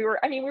crazy, but we were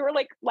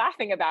like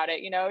laughing about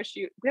it,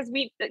 because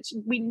we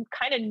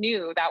kind of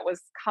knew that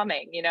was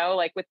coming,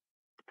 like with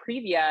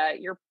previa,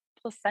 your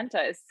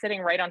placenta is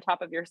sitting right on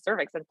top of your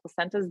cervix, and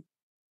placentas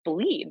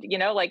bleed,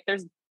 like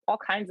there's all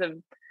kinds of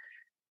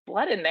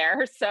blood in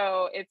there.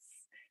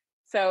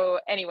 So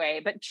anyway,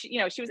 but she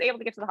was able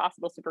to get to the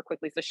hospital super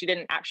quickly. So she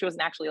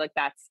wasn't actually like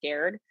that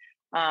scared.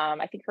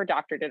 I think her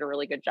doctor did a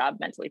really good job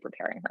mentally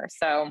preparing her.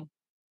 So,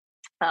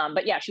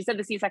 but yeah, she said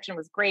the C-section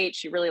was great.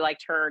 She really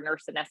liked her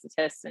nurse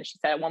anesthetist. And she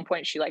said at one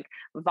point she like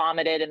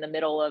vomited in the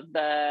middle of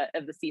the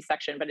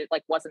C-section, but it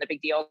like wasn't a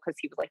big deal because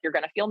he was like, you're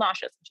going to feel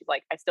nauseous. And she's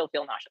like, I still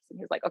feel nauseous. And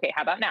he's like, okay,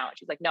 how about now? And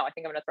she's like, no, I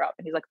think I'm going to throw up.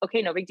 And he's like,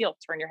 okay, no big deal.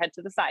 Turn your head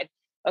to the side.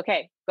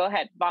 Okay, go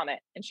ahead, vomit.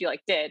 And she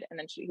like did. And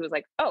then he was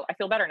like, oh, I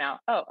feel better now.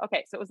 Oh,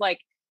 okay. So it was like,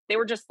 they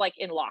were just like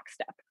in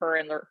lockstep, her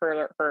and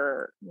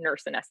her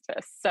nurse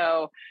anesthetist.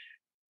 So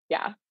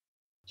yeah,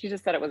 she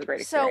just said it was a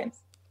great experience.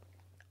 So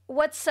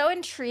what's so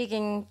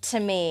intriguing to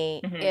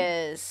me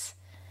is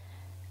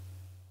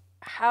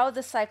how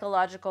the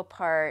psychological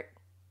part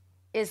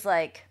is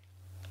like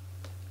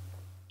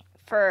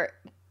for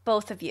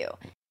both of you.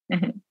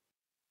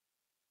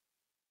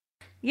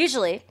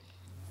 Usually,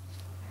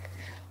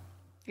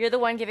 you're the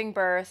one giving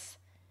birth.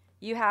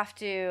 You have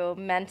to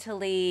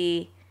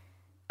mentally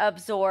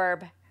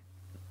absorb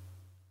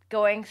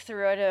going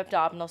through an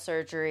abdominal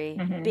surgery,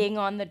 being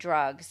on the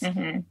drugs,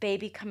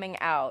 baby coming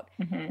out,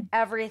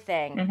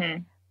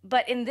 everything.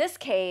 But in this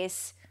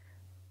case,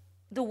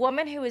 the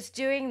woman who was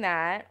doing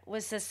that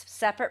was this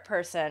separate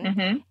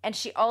person, and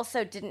she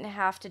also didn't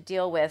have to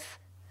deal with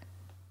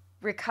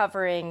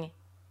recovering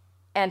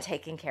and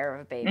taking care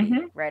of a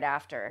baby right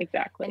after.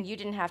 Exactly. And you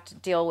didn't have to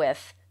deal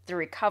with the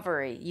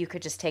recovery. You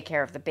could just take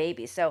care of the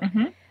baby. So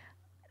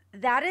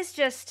that is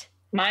just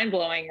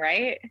mind-blowing,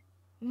 right?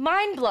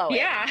 Mind-blowing.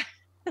 Yeah.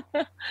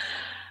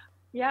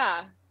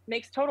 Yeah.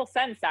 Makes total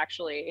sense,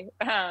 actually.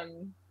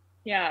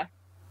 Yeah.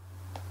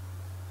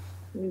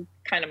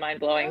 Kind of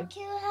mind-blowing.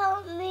 Can you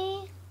help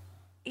me?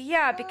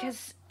 Yeah,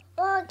 because...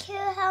 can you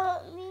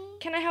help me?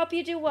 Can I help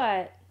you do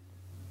what?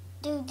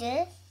 Do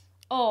this?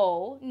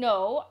 Oh,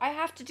 no. I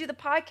have to do the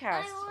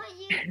podcast. I want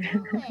you to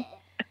do it.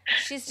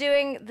 She's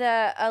doing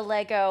a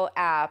Lego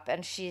app,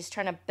 and she's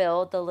trying to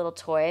build the little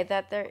toy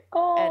that they're...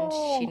 And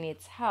she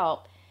needs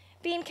help.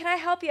 Bean, can I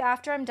help you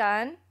after I'm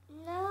done?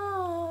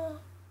 No.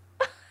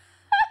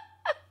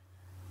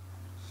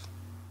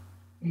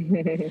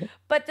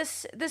 But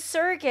the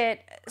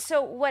surrogate,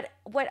 so what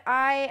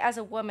I as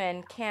a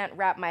woman can't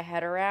wrap my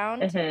head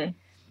around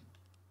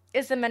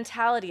is the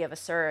mentality of a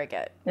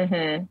surrogate.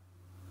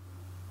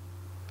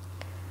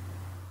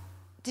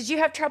 Did you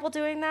have trouble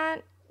doing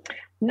that?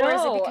 No. Or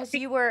is it because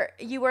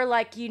you were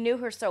like, you knew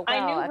her so well?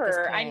 I knew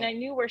her, and I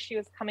knew where she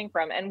was coming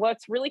from. And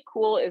what's really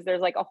cool is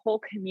there's like a whole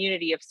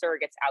community of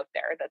surrogates out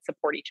there that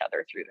support each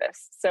other through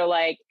this. So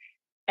like,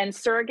 And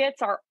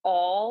surrogates are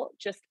all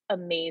just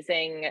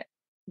amazing,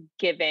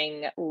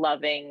 giving,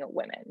 loving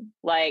women.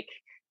 Like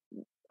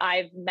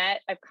I've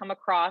come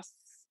across,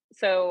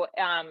 so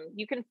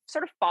you can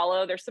sort of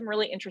follow, there's some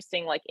really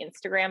interesting like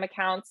Instagram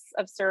accounts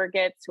of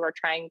surrogates who are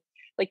trying,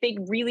 like they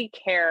really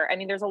care. I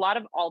mean, there's a lot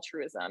of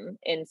altruism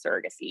in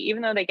surrogacy,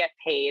 even though they get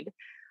paid,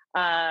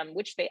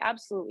 which they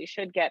absolutely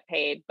should get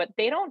paid, but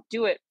they don't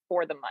do it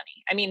for the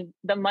money. I mean,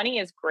 the money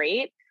is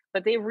great,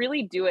 but they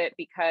really do it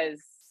because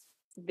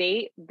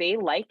they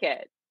like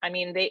it. I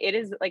mean, it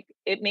is like,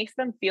 it makes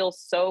them feel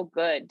so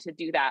good to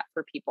do that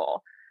for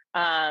people.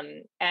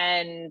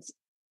 And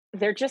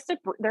they're just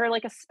they're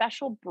like a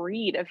special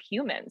breed of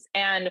humans,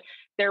 and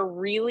they're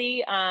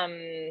really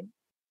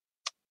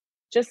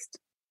just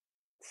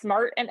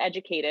smart and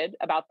educated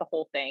about the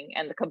whole thing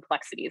and the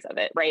complexities of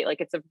it, right?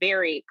 Like it's a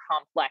very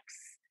complex,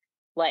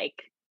 like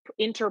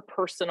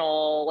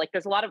interpersonal, like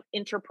there's a lot of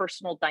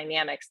interpersonal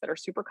dynamics that are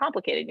super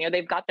complicated. You know,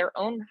 they've got their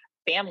own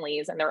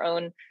families and their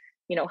own,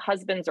 you know,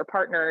 husbands or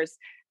partners.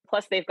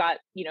 Plus they've got,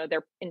 you know,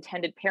 their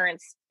intended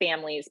parents,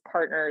 families,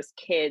 partners,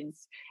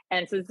 kids.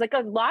 And so it's like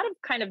a lot of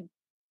kind of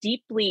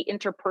deeply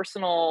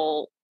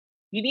interpersonal,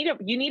 you need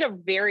a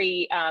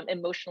very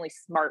emotionally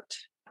smart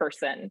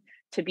person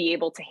to be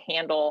able to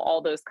handle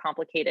all those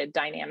complicated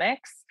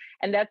dynamics.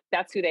 And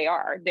that's who they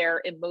are.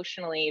 They're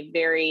emotionally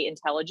very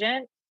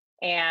intelligent,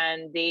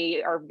 and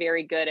they are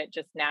very good at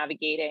just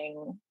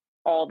navigating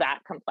all that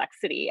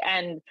complexity.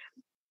 And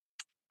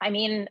I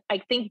mean,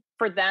 I think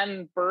for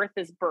them, birth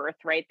is birth,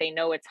 right? They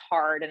know it's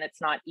hard and it's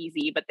not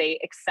easy, but they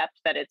accept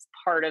that it's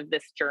part of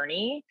this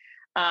journey.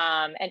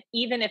 And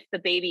even if the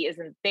baby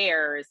isn't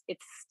theirs,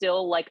 it's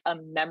still like a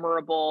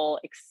memorable,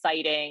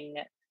 exciting,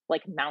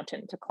 like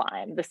mountain to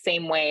climb, the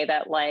same way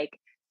that like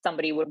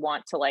somebody would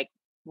want to like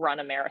run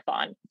a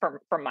marathon,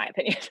 from my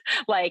opinion.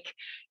 Like,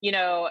 you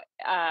know,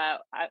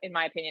 in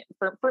my opinion,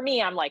 for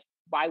me, I'm like,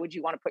 why would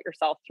you want to put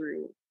yourself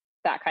through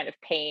that kind of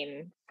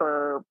pain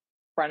for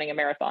running a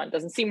marathon?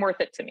 Doesn't seem worth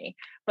it to me.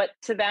 But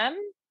to them,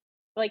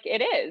 like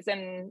it is,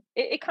 and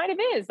it kind of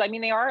is. I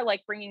mean, they are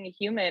like bringing a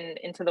human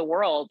into the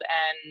world.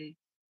 And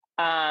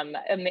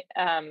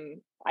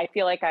I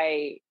feel like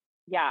I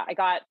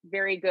got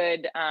very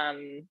good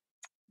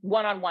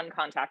one-on-one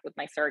contact with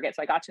my surrogate.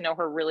 So I got to know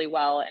her really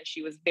well, and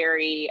she was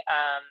very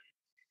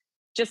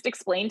just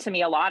explained to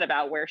me a lot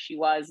about where she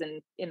was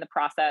in the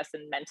process,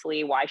 and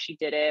mentally why she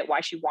did it,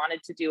 why she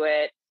wanted to do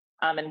it,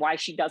 and why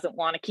she doesn't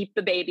want to keep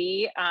the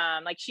baby.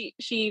 Like she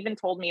even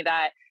told me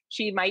that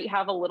she might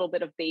have a little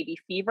bit of baby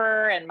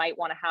fever and might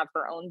want to have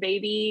her own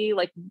baby.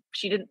 Like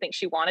she didn't think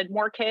she wanted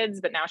more kids,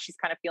 but now she's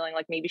kind of feeling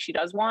like maybe she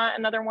does want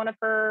another one of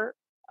her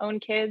own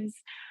kids.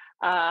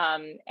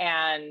 But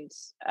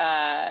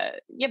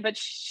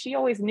she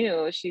always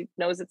knew, she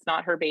knows it's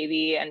not her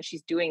baby, and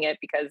she's doing it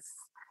because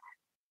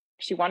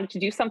she wanted to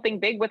do something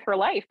big with her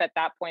life at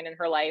that point in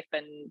her life.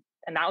 And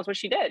that was what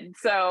she did.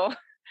 So,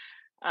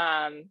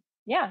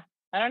 yeah,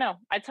 I don't know.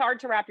 I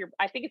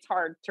think it's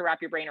hard to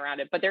wrap your brain around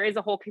it, but there is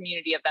a whole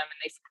community of them, and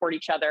they support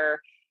each other.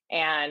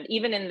 And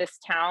even in this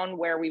town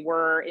where we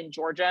were in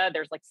Georgia,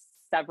 there's like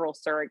several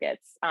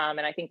surrogates. And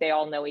I think they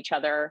all know each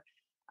other.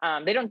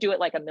 They don't do it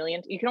like a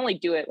million. You can only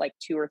do it like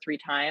 2 or 3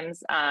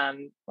 times,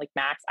 like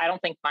max. I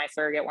don't think my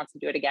surrogate wants to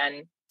do it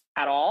again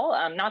at all.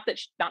 Not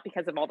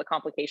because of all the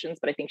complications,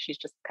 but I think she's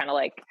just kind of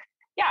like,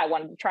 yeah, I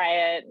wanted to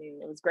try it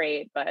and it was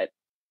great, but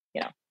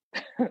you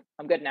know,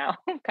 I'm good now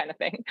kind of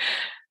thing.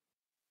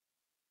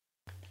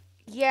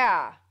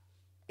 Yeah.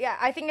 Yeah.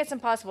 I think it's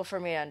impossible for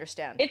me to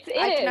understand.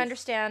 I can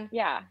understand.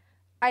 Yeah.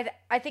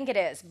 I think it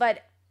is,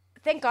 but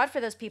thank God for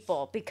those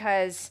people,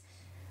 because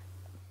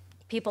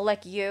people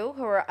like you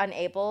who are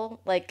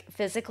unable, like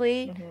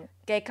physically,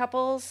 gay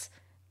couples,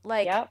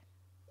 like, yep,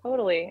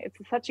 totally.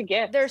 It's such a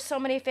gift. There's so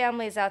many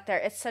families out there.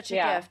 It's such a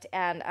gift,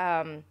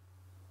 and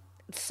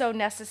it's so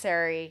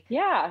necessary.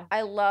 Yeah.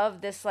 I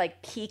love this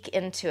like peek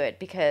into it,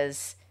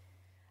 because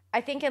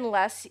I think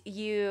unless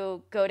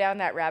you go down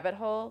that rabbit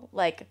hole,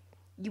 like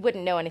you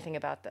wouldn't know anything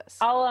about this.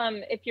 I'll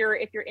if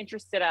you're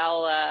interested,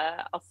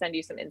 I'll send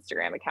you some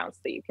Instagram accounts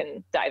that you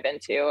can dive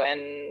into,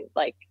 and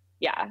like,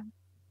 yeah,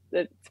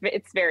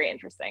 it's very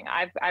interesting.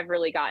 I've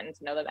really gotten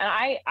to know them, and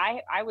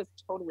I was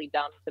totally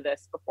dumb to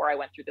this before I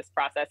went through this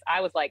process. I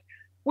was like,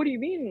 what do you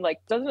mean? Like,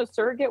 doesn't a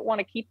surrogate want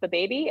to keep the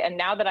baby? And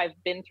now that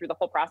I've been through the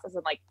whole process,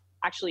 I'm like,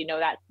 actually, no,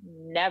 that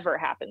never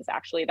happens.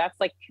 Actually, that's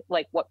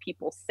like what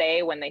people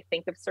say when they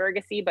think of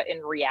surrogacy, but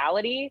in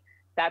reality,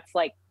 that's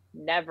like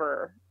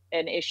never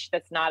an issue.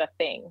 That's not a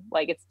thing.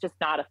 Like, it's just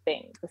not a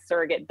thing. The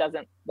surrogate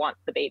doesn't want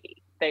the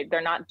baby.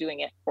 They're not doing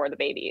it for the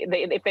baby.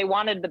 If they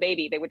wanted the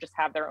baby, they would just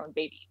have their own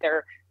baby.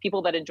 They're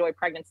people that enjoy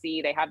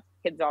pregnancy. They have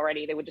kids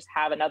already. They would just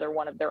have another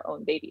one of their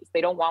own babies.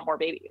 They don't want more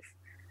babies.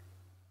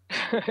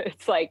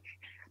 It's like,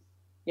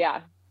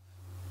 yeah.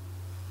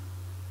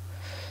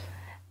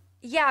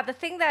 Yeah, the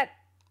thing that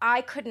I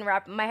can't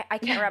wrap my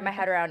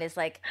head around is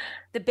like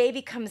the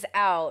baby comes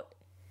out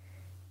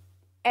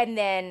and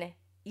then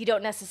you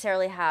don't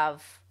necessarily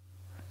have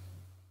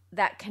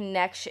that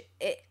connection,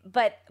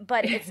 but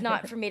it's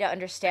not for me to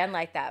understand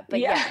like that. But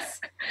Yeah. yes,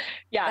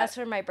 Yeah, that's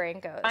where my brain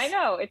goes. I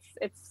know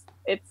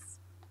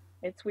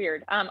it's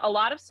weird. A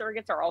lot of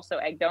surrogates are also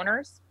egg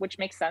donors, which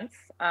makes sense.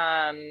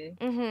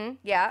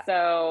 Yeah.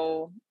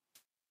 So,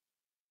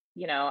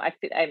 you know,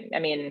 I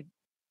mean,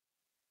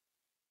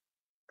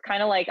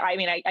 kind of like,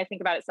 I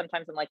think about it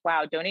sometimes. I'm like,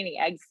 wow, donating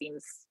eggs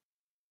seems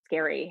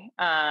scary.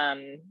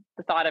 The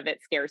thought of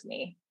it scares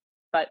me,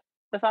 but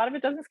the thought of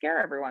it doesn't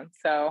scare everyone.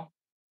 So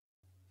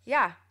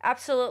Yeah,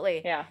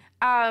 absolutely. yeah.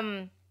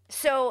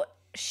 So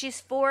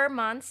she's 4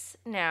 months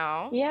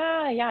now.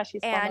 Yeah,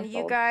 she's 4 and months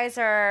old.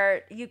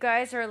 you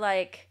guys are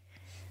like,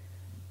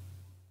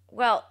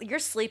 well, you're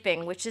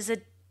sleeping, which is a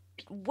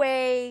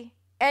way,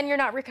 and you're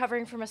not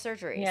recovering from a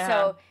surgery. Yeah.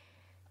 So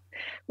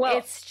well,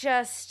 it's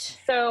just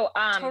so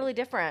totally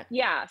different.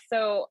 Yeah.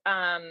 So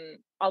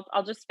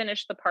I'll just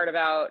finish the part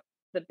about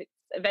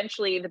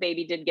eventually the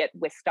baby did get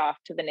whisked off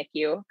to the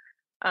NICU.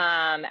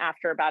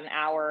 After about an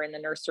hour in the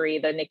nursery,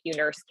 the NICU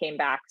nurse came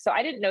back. So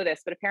I didn't know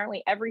this, but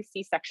apparently every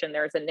C-section,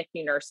 there's a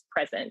NICU nurse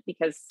present,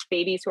 because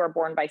babies who are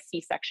born by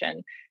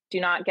C-section do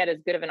not get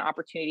as good of an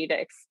opportunity to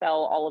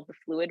expel all of the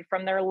fluid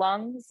from their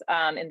lungs.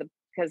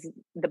 Because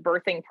the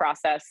birthing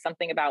process,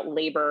 something about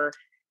labor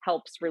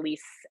helps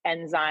release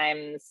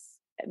enzymes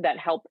that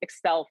help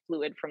expel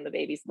fluid from the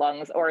baby's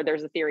lungs, or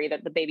there's a theory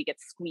that the baby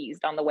gets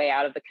squeezed on the way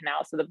out of the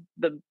canal, so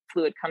the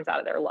fluid comes out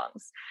of their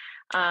lungs.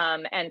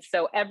 And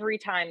so every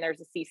time there's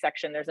a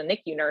C-section, there's a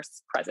NICU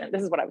nurse present.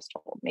 This is what I was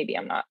told. Maybe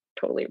I'm not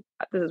totally,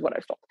 this is what I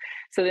was told.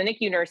 So the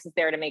NICU nurse is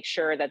there to make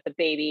sure that the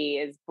baby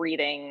is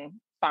breathing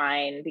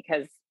fine,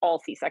 because all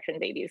C-section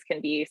babies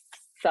can be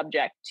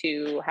subject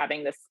to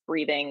having this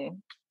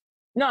breathing,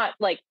 not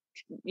like,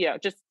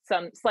 just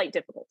some slight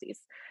difficulties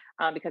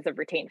because of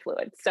retained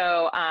fluid.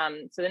 So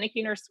the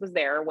NICU nurse was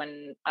there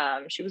when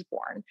she was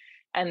born.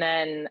 And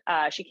then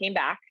she came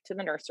back to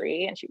the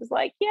nursery and she was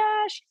like,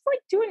 yeah, she's like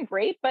doing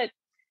great, but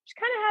she's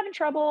kind of having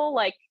trouble,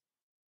 like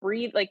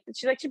breathe. Like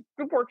she's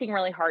been working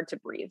really hard to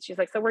breathe. She's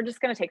like, so we're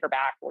just going to take her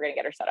back. We're going to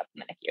get her set up in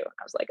the NICU. And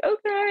I was like,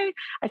 okay.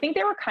 I think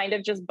they were kind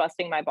of just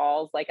busting my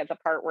balls, like at the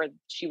part where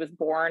she was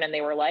born, and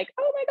they were like,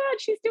 oh my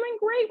God, she's doing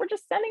great. We're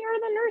just sending her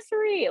to the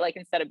nursery. Like,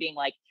 instead of being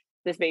like,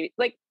 this baby,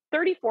 like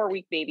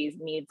 34-week babies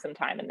need some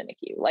time in the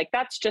NICU. Like,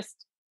 that's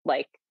just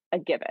like a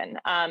given.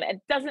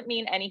 It doesn't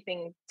mean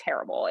anything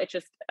terrible. It's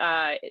just,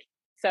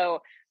 so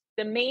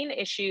the main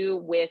issue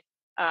with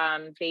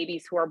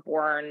babies who are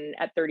born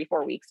at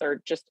 34 weeks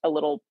or just a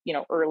little,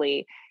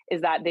 early, is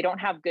that they don't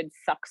have good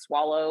suck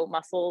swallow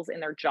muscles in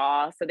their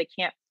jaw. So they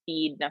can't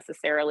feed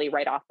necessarily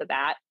right off the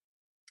bat.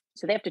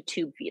 So they have to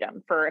tube feed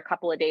them for a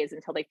couple of days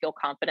until they feel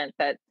confident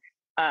that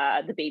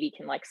the baby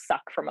can like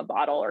suck from a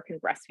bottle or can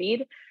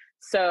breastfeed.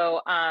 So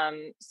our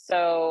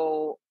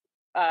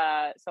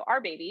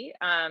baby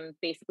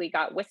basically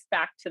got whisked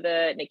back to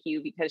the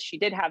NICU because she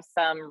did have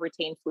some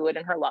retained fluid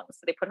in her lungs.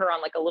 So they put her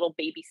on like a little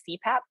baby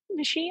CPAP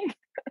machine.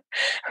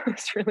 It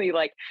was really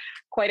like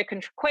quite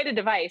a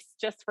device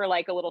just for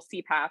like a little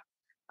CPAP.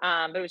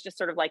 But it was just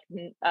sort of like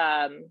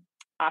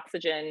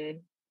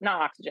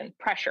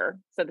pressure.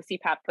 So the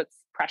CPAP puts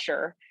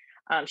pressure.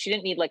 She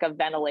didn't need like a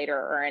ventilator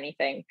or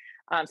anything.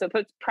 So it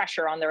puts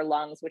pressure on their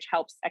lungs, which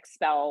helps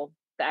expel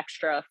the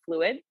extra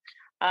fluid.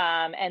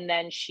 And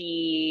then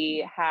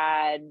she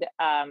had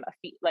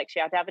she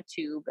had to have a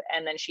tube,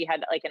 and then she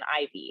had like an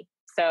IV.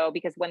 So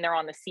because when they're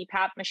on the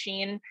CPAP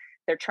machine,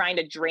 they're trying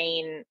to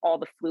drain all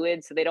the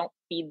fluid, so they don't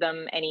feed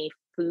them any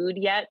food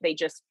yet. They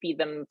just feed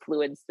them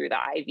fluids through the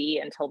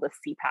IV until the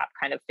CPAP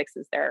kind of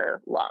fixes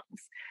their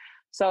lungs.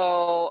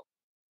 So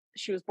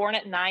she was born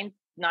at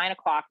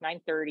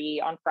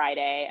 9:30 on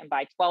Friday, and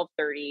by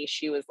 12:30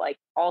 she was like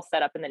all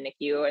set up in the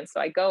NICU. And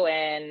so I go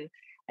in,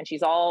 and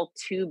she's all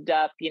tubed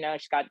up,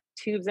 she's got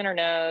tubes in her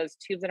nose,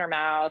 tubes in her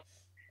mouth,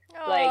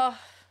 like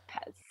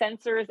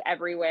sensors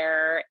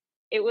everywhere.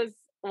 It was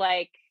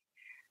like,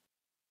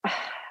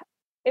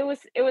 it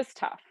was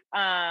tough.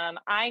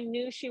 I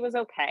knew she was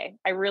okay.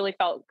 I really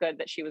felt good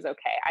that she was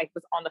okay. I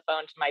was on the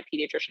phone to my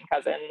pediatrician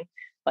cousin,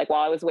 like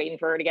while I was waiting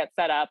for her to get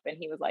set up, and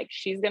he was like,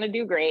 she's going to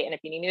do great. And if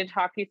you need me to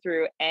talk you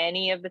through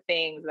any of the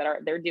things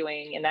that they're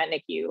doing in that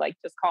NICU, like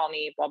just call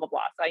me, blah, blah,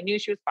 blah. So I knew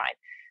she was fine.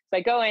 So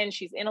I go in,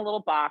 she's in a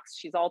little box,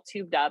 she's all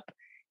tubed up,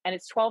 and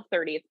it's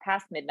 12:30, it's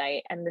past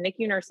midnight. And the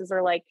NICU nurses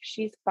are like,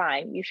 she's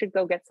fine. You should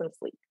go get some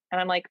sleep. And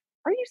I'm like,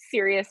 are you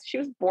serious? She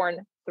was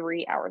born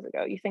 3 hours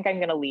ago. You think I'm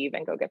going to leave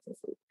and go get some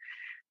sleep?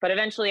 But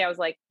eventually I was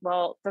like,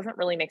 well, it doesn't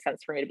really make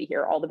sense for me to be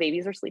here. All the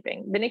babies are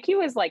sleeping. The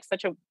NICU is like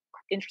such a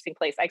interesting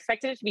place. I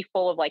expected it to be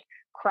full of like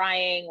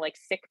crying, like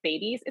sick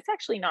babies. It's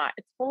actually not.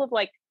 It's full of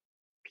like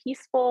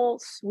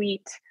peaceful,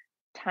 sweet,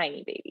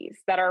 tiny babies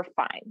that are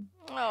fine.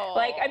 Oh.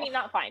 Like, I mean,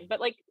 not fine, but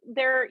like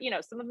they're,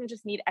 some of them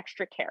just need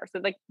extra care. So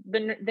like the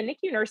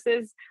NICU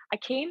nurses, I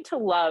came to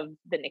love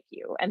the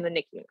NICU and the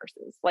NICU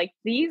nurses. Like,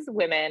 these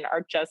women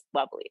are just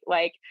lovely.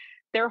 Like,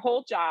 their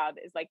whole job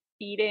is like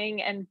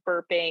feeding and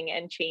burping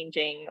and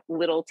changing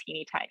little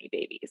teeny tiny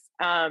babies.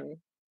 And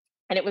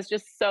it was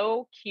just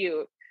so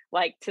cute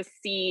like to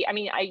see, I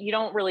mean, you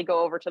don't really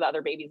go over to the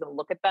other babies and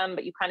look at them,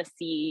 but you kind of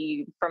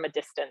see from a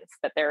distance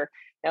that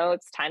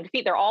it's time to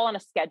feed. They're all on a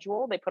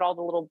schedule. They put all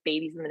the little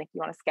babies in the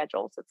NICU on a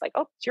schedule. So it's like,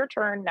 oh, it's your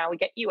turn. Now we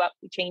get you up,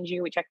 we change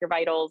you, we check your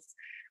vitals,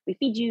 we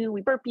feed you,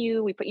 we burp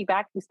you, we put you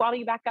back, we swaddle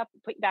you back up,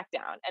 we put you back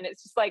down. And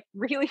it's just like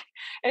really,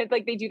 and it's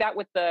like they do that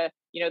with the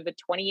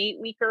 28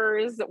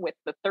 weekers, with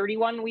the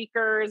 31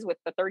 weekers, with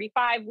the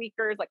 35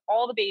 weekers, like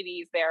all the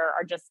babies there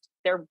are just,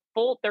 they're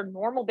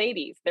normal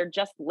babies. They're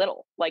just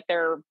little, like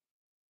they're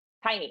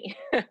tiny.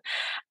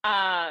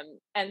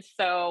 And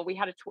so we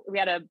had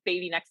a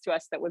baby next to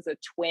us that was a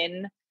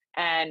twin,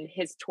 and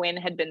his twin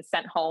had been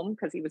sent home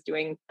because he was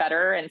doing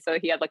better. And so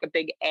he had like a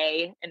big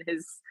A in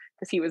his,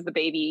 because he was the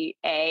baby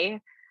A.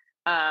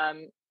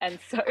 And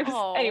so it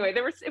was, anyway,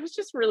 it was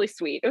just really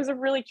sweet. It was a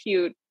really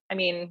cute, I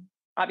mean,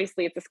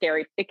 obviously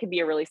it could be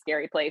a really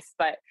scary place,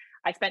 but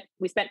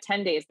we spent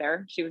 10 days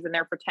there. She was in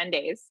there for 10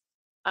 days.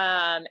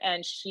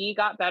 And she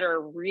got better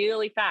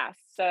really fast.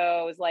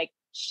 So it was like,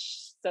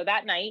 so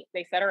that night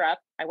they set her up.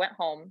 I went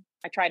home.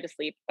 I tried to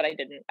sleep, but I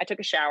didn't. I took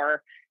a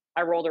shower.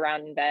 I rolled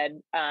around in bed,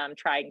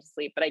 trying to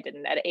sleep, but I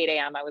didn't. At 8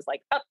 a.m. I was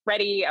like, up,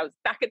 ready. I was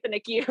back at the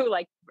NICU,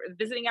 like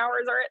visiting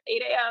hours are at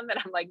 8 a.m. And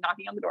I'm like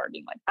knocking on the door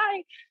being like,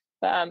 hi,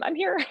 I'm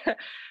here.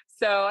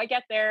 So I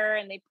get there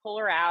and they pull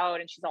her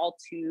out and she's all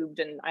tubed,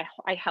 and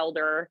I held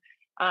her.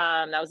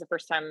 That was the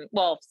first time,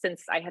 well,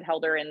 since I had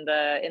held her in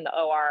the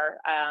OR,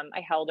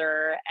 I held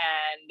her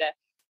and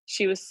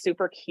she was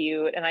super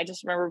cute. And I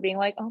just remember being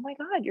like, oh my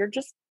God, you're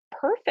just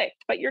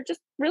perfect, but you're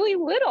just really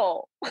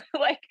little.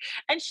 Like,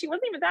 and she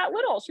wasn't even that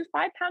little. She was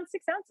 5 pounds,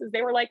 6 ounces.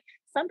 They were like,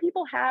 some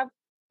people have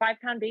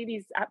 5-pound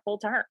babies at full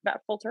term.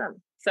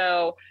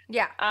 So,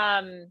 yeah.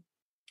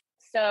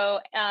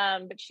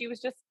 But she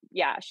was just,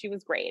 yeah, she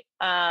was great.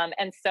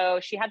 And so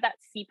she had that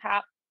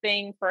CPAP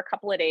thing for a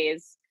couple of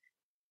days.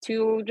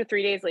 2 to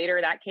 3 days later,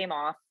 that came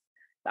off.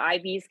 The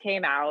IVs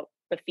came out.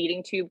 The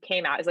feeding tube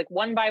came out. It's like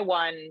one by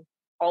one,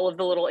 all of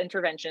the little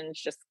interventions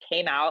just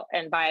came out.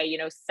 And by,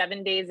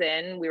 7 days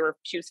in,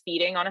 she was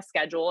feeding on a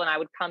schedule, and I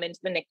would come into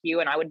the NICU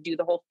and I would do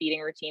the whole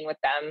feeding routine with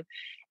them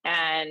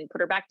and put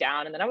her back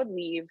down. And then I would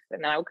leave,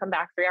 and then I would come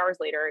back 3 hours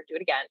later and do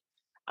it again.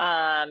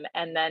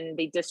 And then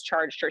they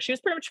discharged her. She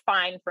was pretty much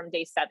fine from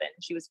day 7.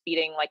 She was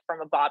feeding like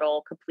from a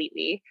bottle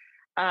completely.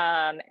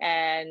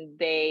 And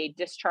they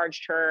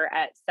discharged her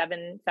at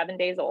 7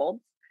 days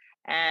old.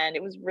 And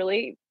it was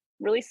really,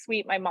 really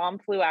sweet. My mom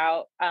flew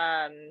out,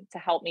 to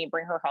help me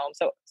bring her home.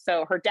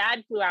 So her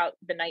dad flew out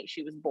the night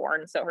she was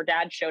born. So her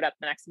dad showed up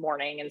the next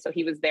morning. And so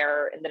he was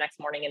there the next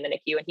morning in the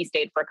NICU, and he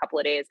stayed for a couple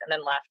of days and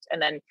then left.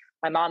 And then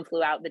my mom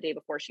flew out the day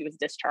before she was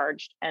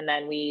discharged. And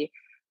then we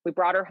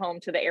brought her home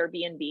to the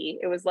Airbnb.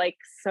 It was like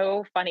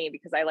so funny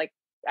because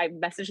I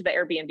messaged the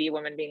Airbnb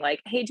woman being like,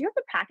 hey, do you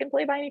have a pack and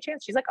play by any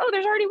chance? She's like, oh,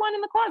 there's already one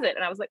in the closet.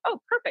 And I was like, oh,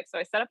 perfect. So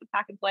I set up a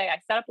pack and play. I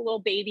set up a little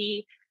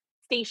baby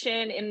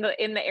station in the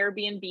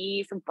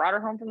Airbnb, so brought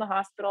her home from the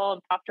hospital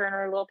and popped her in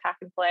her little pack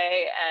and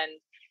play,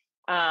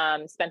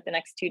 and spent the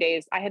next 2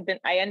 days. I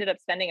ended up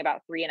spending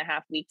about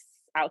 3.5 weeks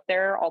out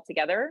there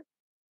altogether.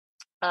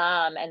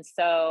 And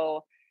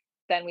so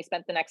then we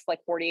spent the next like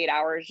 48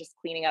 hours just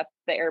cleaning up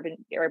the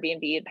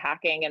Airbnb and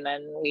packing. And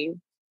then we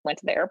went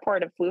to the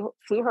airport and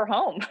flew her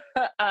home.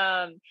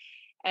 And,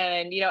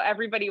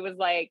 everybody was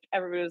like,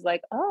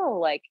 oh,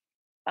 like,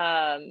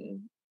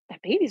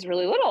 that baby's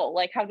really little.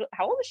 Like, how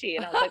old is she?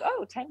 And I was like,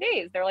 oh, 10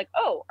 days. They're like,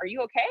 oh, are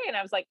you okay? And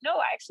I was like, no,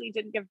 I actually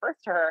didn't give birth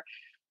to her.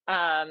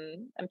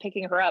 I'm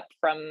picking her up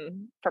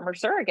from her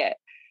surrogate.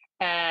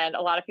 And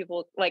a lot of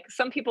people, like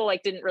some people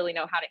like didn't really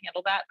know how to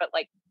handle that, but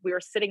like we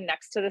were sitting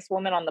next to this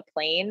woman on the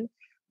plane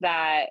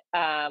that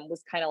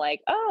was kind of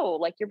like, oh,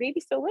 like your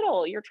baby's so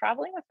little, you're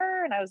traveling with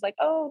her? And I was like,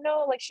 oh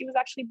no, like she was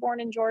actually born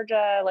in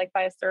Georgia, like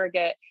by a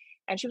surrogate.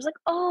 And she was like,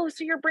 oh,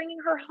 so you're bringing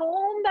her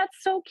home? That's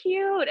so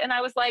cute. And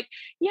I was like,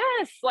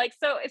 yes. Like,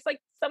 so it's like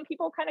some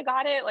people kind of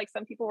got it. Like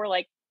some people were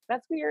like,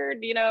 that's weird,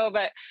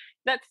 but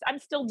I'm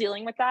still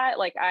dealing with that.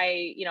 Like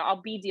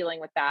I'll be dealing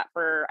with that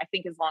for, I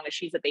think, as long as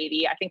she's a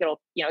baby. I think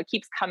it'll, it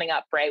keeps coming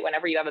up, right?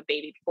 Whenever you have a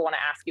baby, people want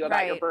to ask you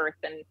about your birth,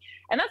 and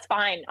that's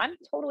fine. I'm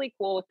totally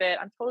cool with it.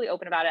 I'm totally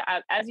open about it.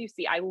 As you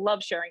see, I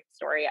love sharing the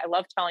story. I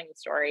love telling the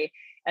story.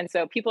 And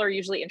so people are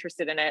usually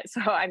interested in it.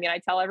 So, I mean, I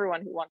tell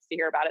everyone who wants to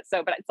hear about it.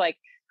 So, but it's like,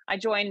 I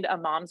joined a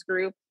mom's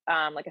group,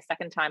 like a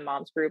second time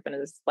mom's group, and it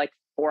was like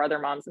 4 other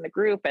moms in the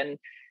group. And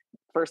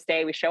first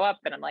day we show up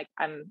and I'm like,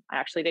 I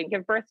actually didn't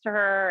give birth to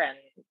her, and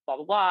blah,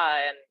 blah, blah.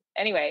 And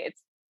anyway,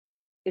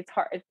 it's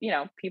hard,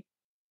 people,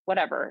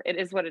 whatever, it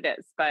is what it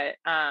is, but,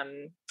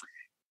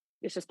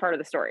 it's just part of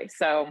the story.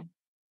 So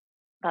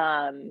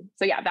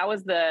yeah, that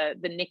was the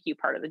NICU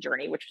part of the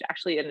journey, which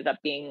actually ended up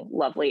being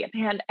lovely.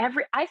 And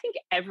I think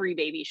every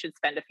baby should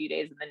spend a few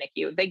days in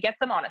the NICU. They get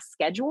them on a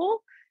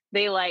schedule.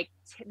 They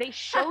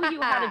show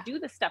you how to do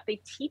the stuff. They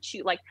teach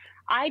you. Like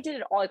I did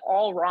it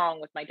all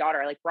wrong with my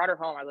daughter. I like brought her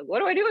home. I was like, what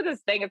do I do with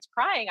this thing? It's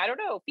crying. I don't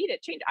know. Feed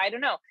it, change. I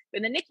don't know.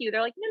 But in the NICU,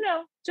 they're like,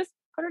 no, just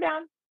put her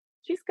down.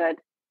 She's good.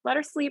 Let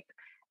her sleep.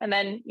 And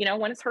then,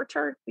 when it's her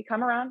turn, we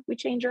come around, we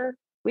change her,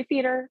 we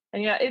feed her.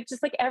 And, it's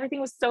just like, everything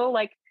was so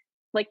like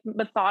like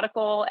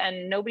methodical,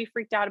 and nobody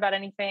freaked out about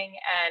anything.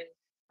 And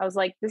I was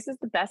like, this is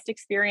the best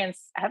experience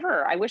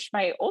ever. I wish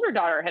my older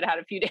daughter had had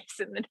a few days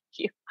in the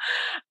NICU.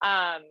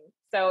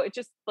 So it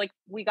just like,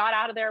 we got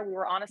out of there. We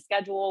were on a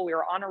schedule. We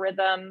were on a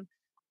rhythm.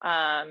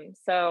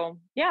 So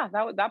yeah,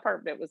 that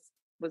part of it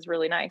was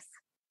really nice.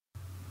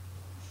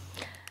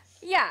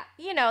 Yeah.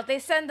 You know, they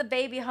send the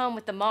baby home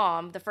with the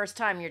mom the first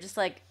time. You're just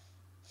like,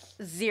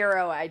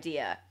 zero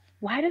idea.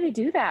 Why do they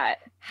do that?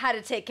 How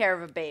to take care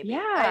of a baby. Yeah.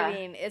 I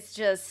mean, it's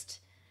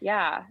just...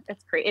 Yeah,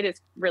 it's great. It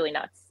is really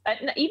nuts.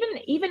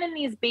 Even in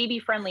these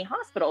baby-friendly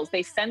hospitals,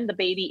 they send the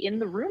baby in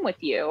the room with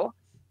you,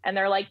 and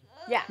they're like,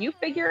 "Yeah, you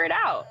figure it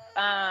out."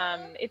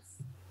 It's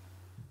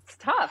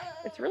tough.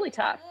 It's really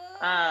tough.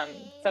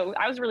 So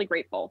I was really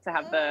grateful to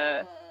have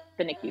the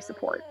NICU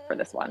support for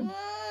this one.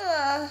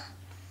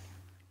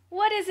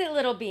 What is it,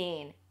 little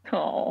bean?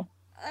 Oh,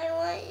 I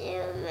want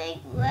you to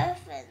make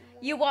breakfast.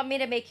 You want me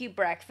to make you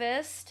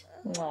breakfast?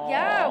 Aww.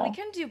 Yeah, we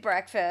can do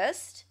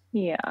breakfast.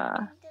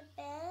 Yeah.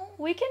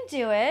 We can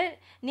do it.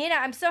 Nina,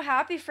 I'm so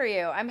happy for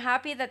you. I'm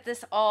happy that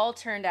this all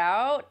turned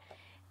out.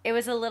 It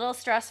was a little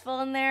stressful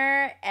in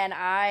there, and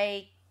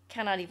I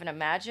cannot even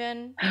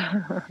imagine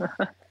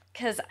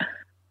because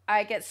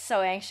I get so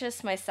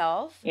anxious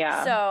myself.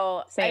 Yeah.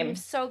 So same. I'm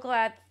so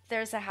glad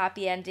there's a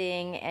happy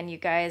ending, and you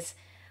guys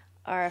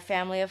are a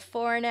family of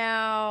 4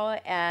 now,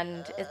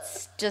 and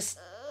it's just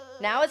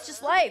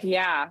life.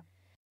 Yeah.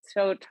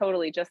 So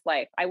totally just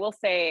life. I will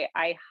say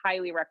I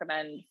highly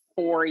recommend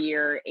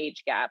 4-year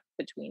age gap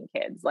between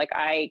kids. Like,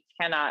 I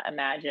cannot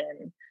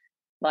imagine,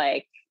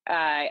 like,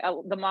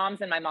 the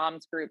moms in my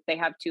mom's group, they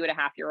have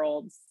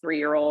 2.5-year-olds,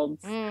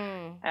 3-year-olds.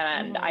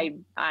 And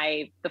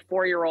the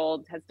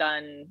 4-year-old has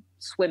done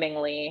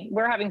swimmingly.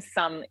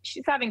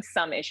 She's having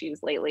some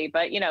issues lately,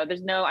 but you know,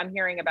 I'm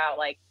hearing about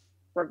like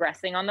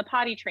regressing on the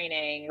potty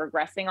training,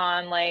 regressing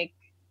on like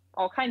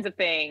all kinds of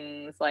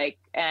things. Like,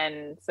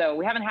 and so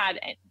we haven't had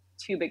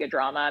too big a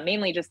drama.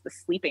 Mainly just the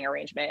sleeping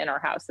arrangement in our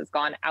house has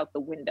gone out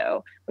the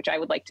window, which I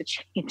would like to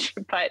change.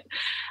 But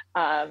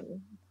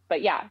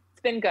yeah,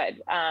 it's been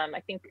good.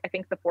 I think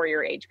the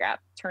 4-year age gap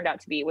turned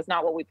out to was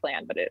not what we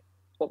planned, but it's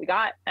what we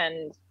got,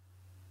 and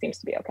seems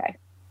to be okay.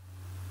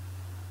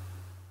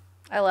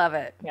 I love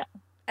it. Yeah.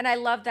 And I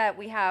love that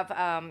we have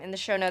in the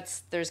show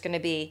notes, there's going to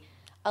be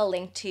a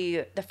link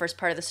to the first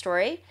part of the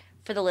story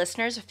for the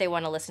listeners if they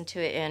want to listen to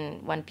it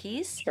in one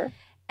piece. Sure.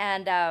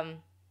 And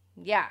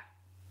yeah.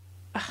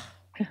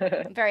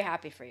 I'm very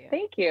happy for you.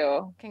 Thank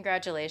you.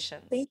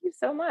 Congratulations. Thank you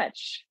so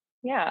much.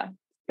 Yeah.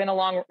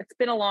 It's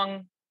been a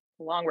long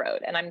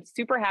road, and I'm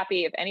super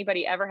happy. If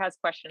anybody ever has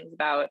questions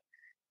about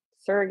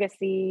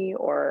surrogacy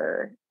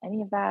or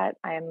any of that,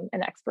 I'm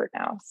an expert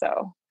now.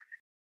 So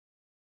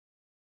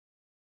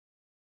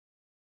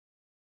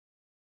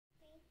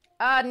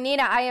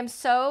Nina, I am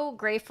so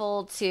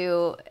grateful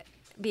to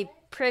be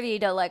privy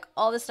to like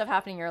all this stuff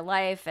happening in your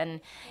life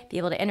and be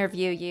able to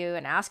interview you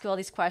and ask you all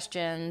these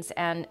questions,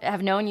 and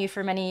have known you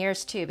for many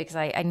years too, because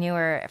I knew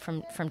her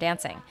from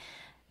dancing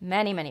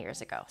many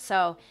years ago.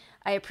 So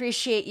I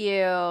appreciate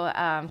you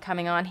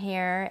coming on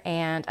here,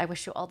 and I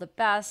wish you all the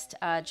best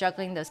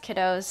juggling those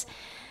kiddos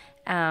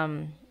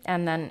and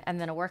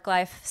then a work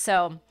life.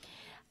 So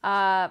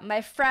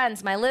my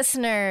friends, my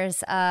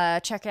listeners,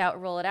 check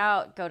out Roll It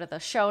Out, go to the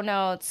show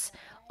notes.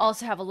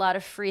 Also have a lot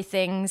of free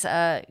things,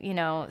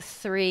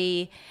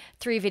 3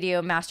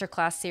 video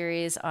masterclass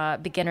series,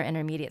 beginner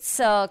intermediate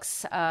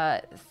silks,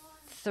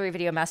 3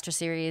 video master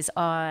series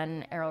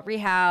on aerial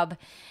rehab,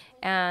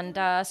 and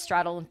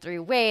straddle in 3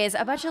 ways,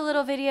 a bunch of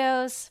little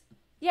videos.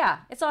 Yeah,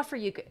 it's all for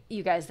you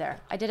guys there.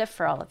 I did it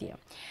for all of you.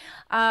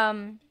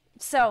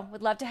 So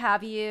would love to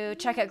have you.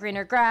 Check out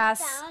Greener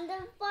Grass. Found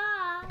the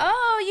box.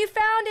 Oh, you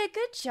found it.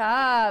 Good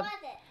job.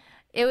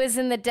 It was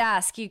in the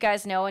desk. You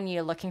guys know when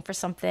you're looking for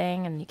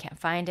something and you can't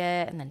find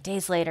it, and then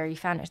days later you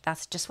found it.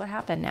 That's just what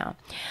happened now.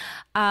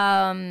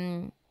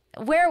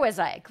 Where was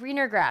I?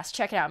 Greener Grass.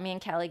 Check it out. Me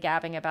and Kelly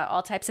gabbing about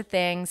all types of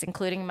things,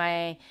 including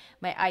my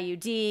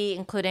IUD,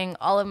 including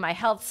all of my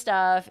health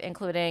stuff,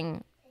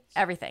 including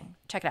everything.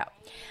 Check it out.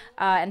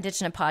 And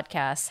Ditching a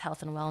Podcast,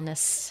 health and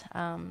wellness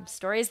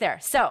stories there.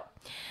 So,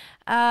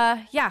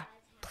 yeah.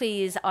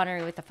 Please honor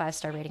me with a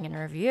 5-star rating and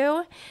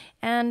review.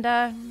 And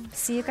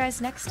see you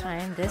guys next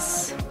time.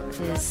 This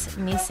is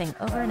me saying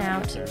over and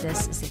out.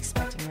 This is the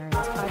Expecting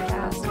Marians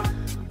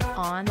podcast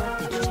on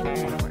the Ditching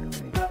a